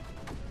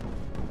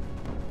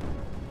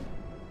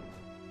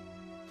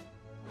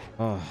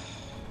 Oh.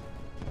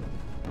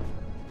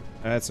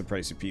 That's a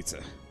pricey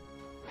pizza.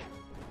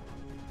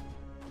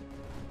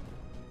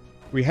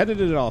 We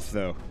headed it off,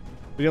 though.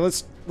 But yeah,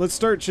 let's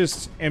start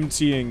just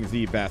emptying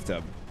the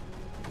bathtub.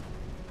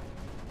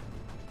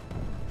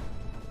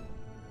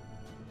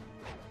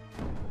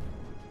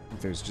 I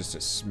think there's just a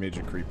smidge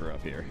of creeper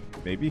up here.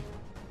 Maybe?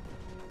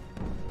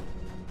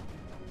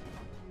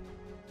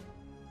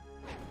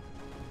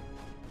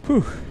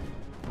 Whew.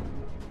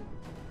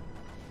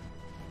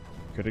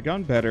 Could have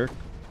gone better.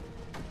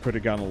 Could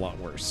have gone a lot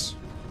worse.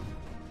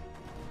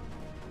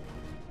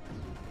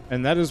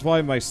 And that is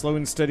why my slow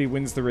and steady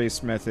wins the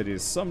race method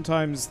is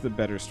sometimes the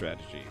better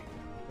strategy.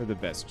 Or the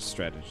best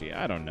strategy.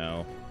 I don't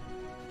know.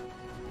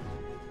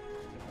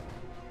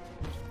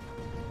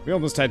 We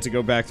almost had to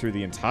go back through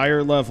the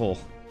entire level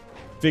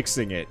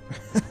fixing it.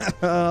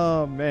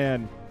 Oh,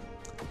 man.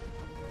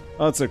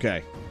 Oh, it's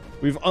okay.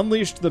 We've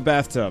unleashed the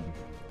bathtub.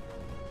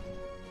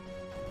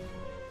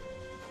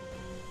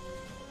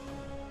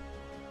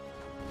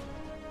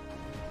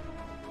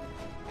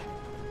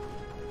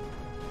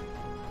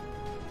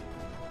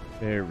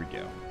 There we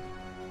go.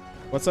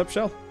 What's up,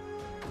 Shell?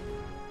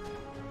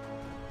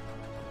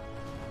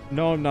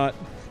 No, I'm not.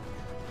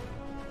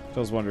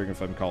 Shell's wondering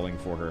if I'm calling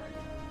for her.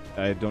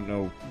 I don't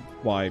know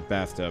why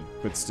bathtub,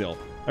 but still.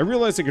 I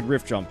realized I could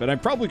rift jump, and I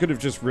probably could have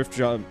just rift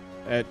jump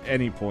at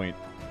any point.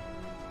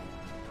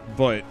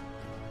 But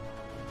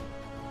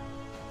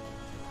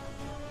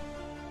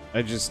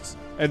I just...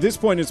 At this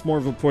point, it's more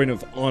of a point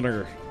of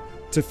honor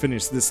to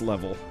finish this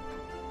level.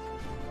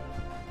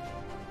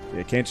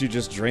 Yeah, can't you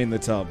just drain the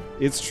tub?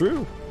 It's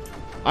true.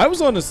 I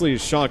was honestly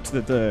shocked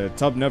that the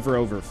tub never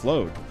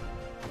overflowed.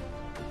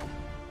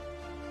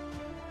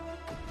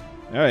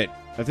 Alright,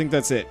 I think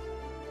that's it.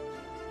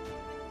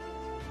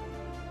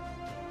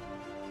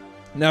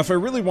 Now, if I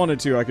really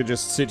wanted to, I could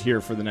just sit here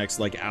for the next,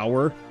 like,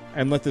 hour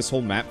and let this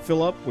whole map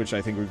fill up, which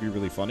I think would be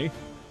really funny.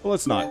 But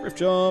let's not. Rift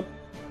jump.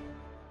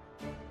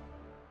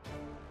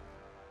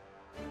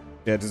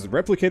 Yeah, does the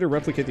replicator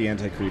replicate the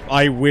anti-creep?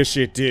 I wish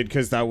it did,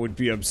 because that would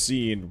be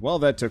obscene. Well,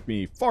 that took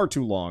me far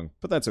too long,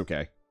 but that's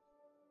okay.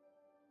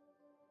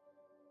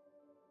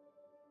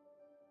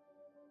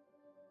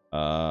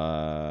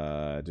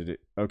 Did it?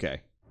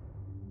 Okay.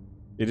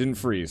 It didn't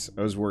freeze.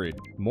 I was worried.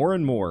 More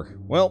and more.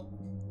 Well,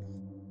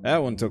 that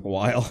one took a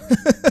while.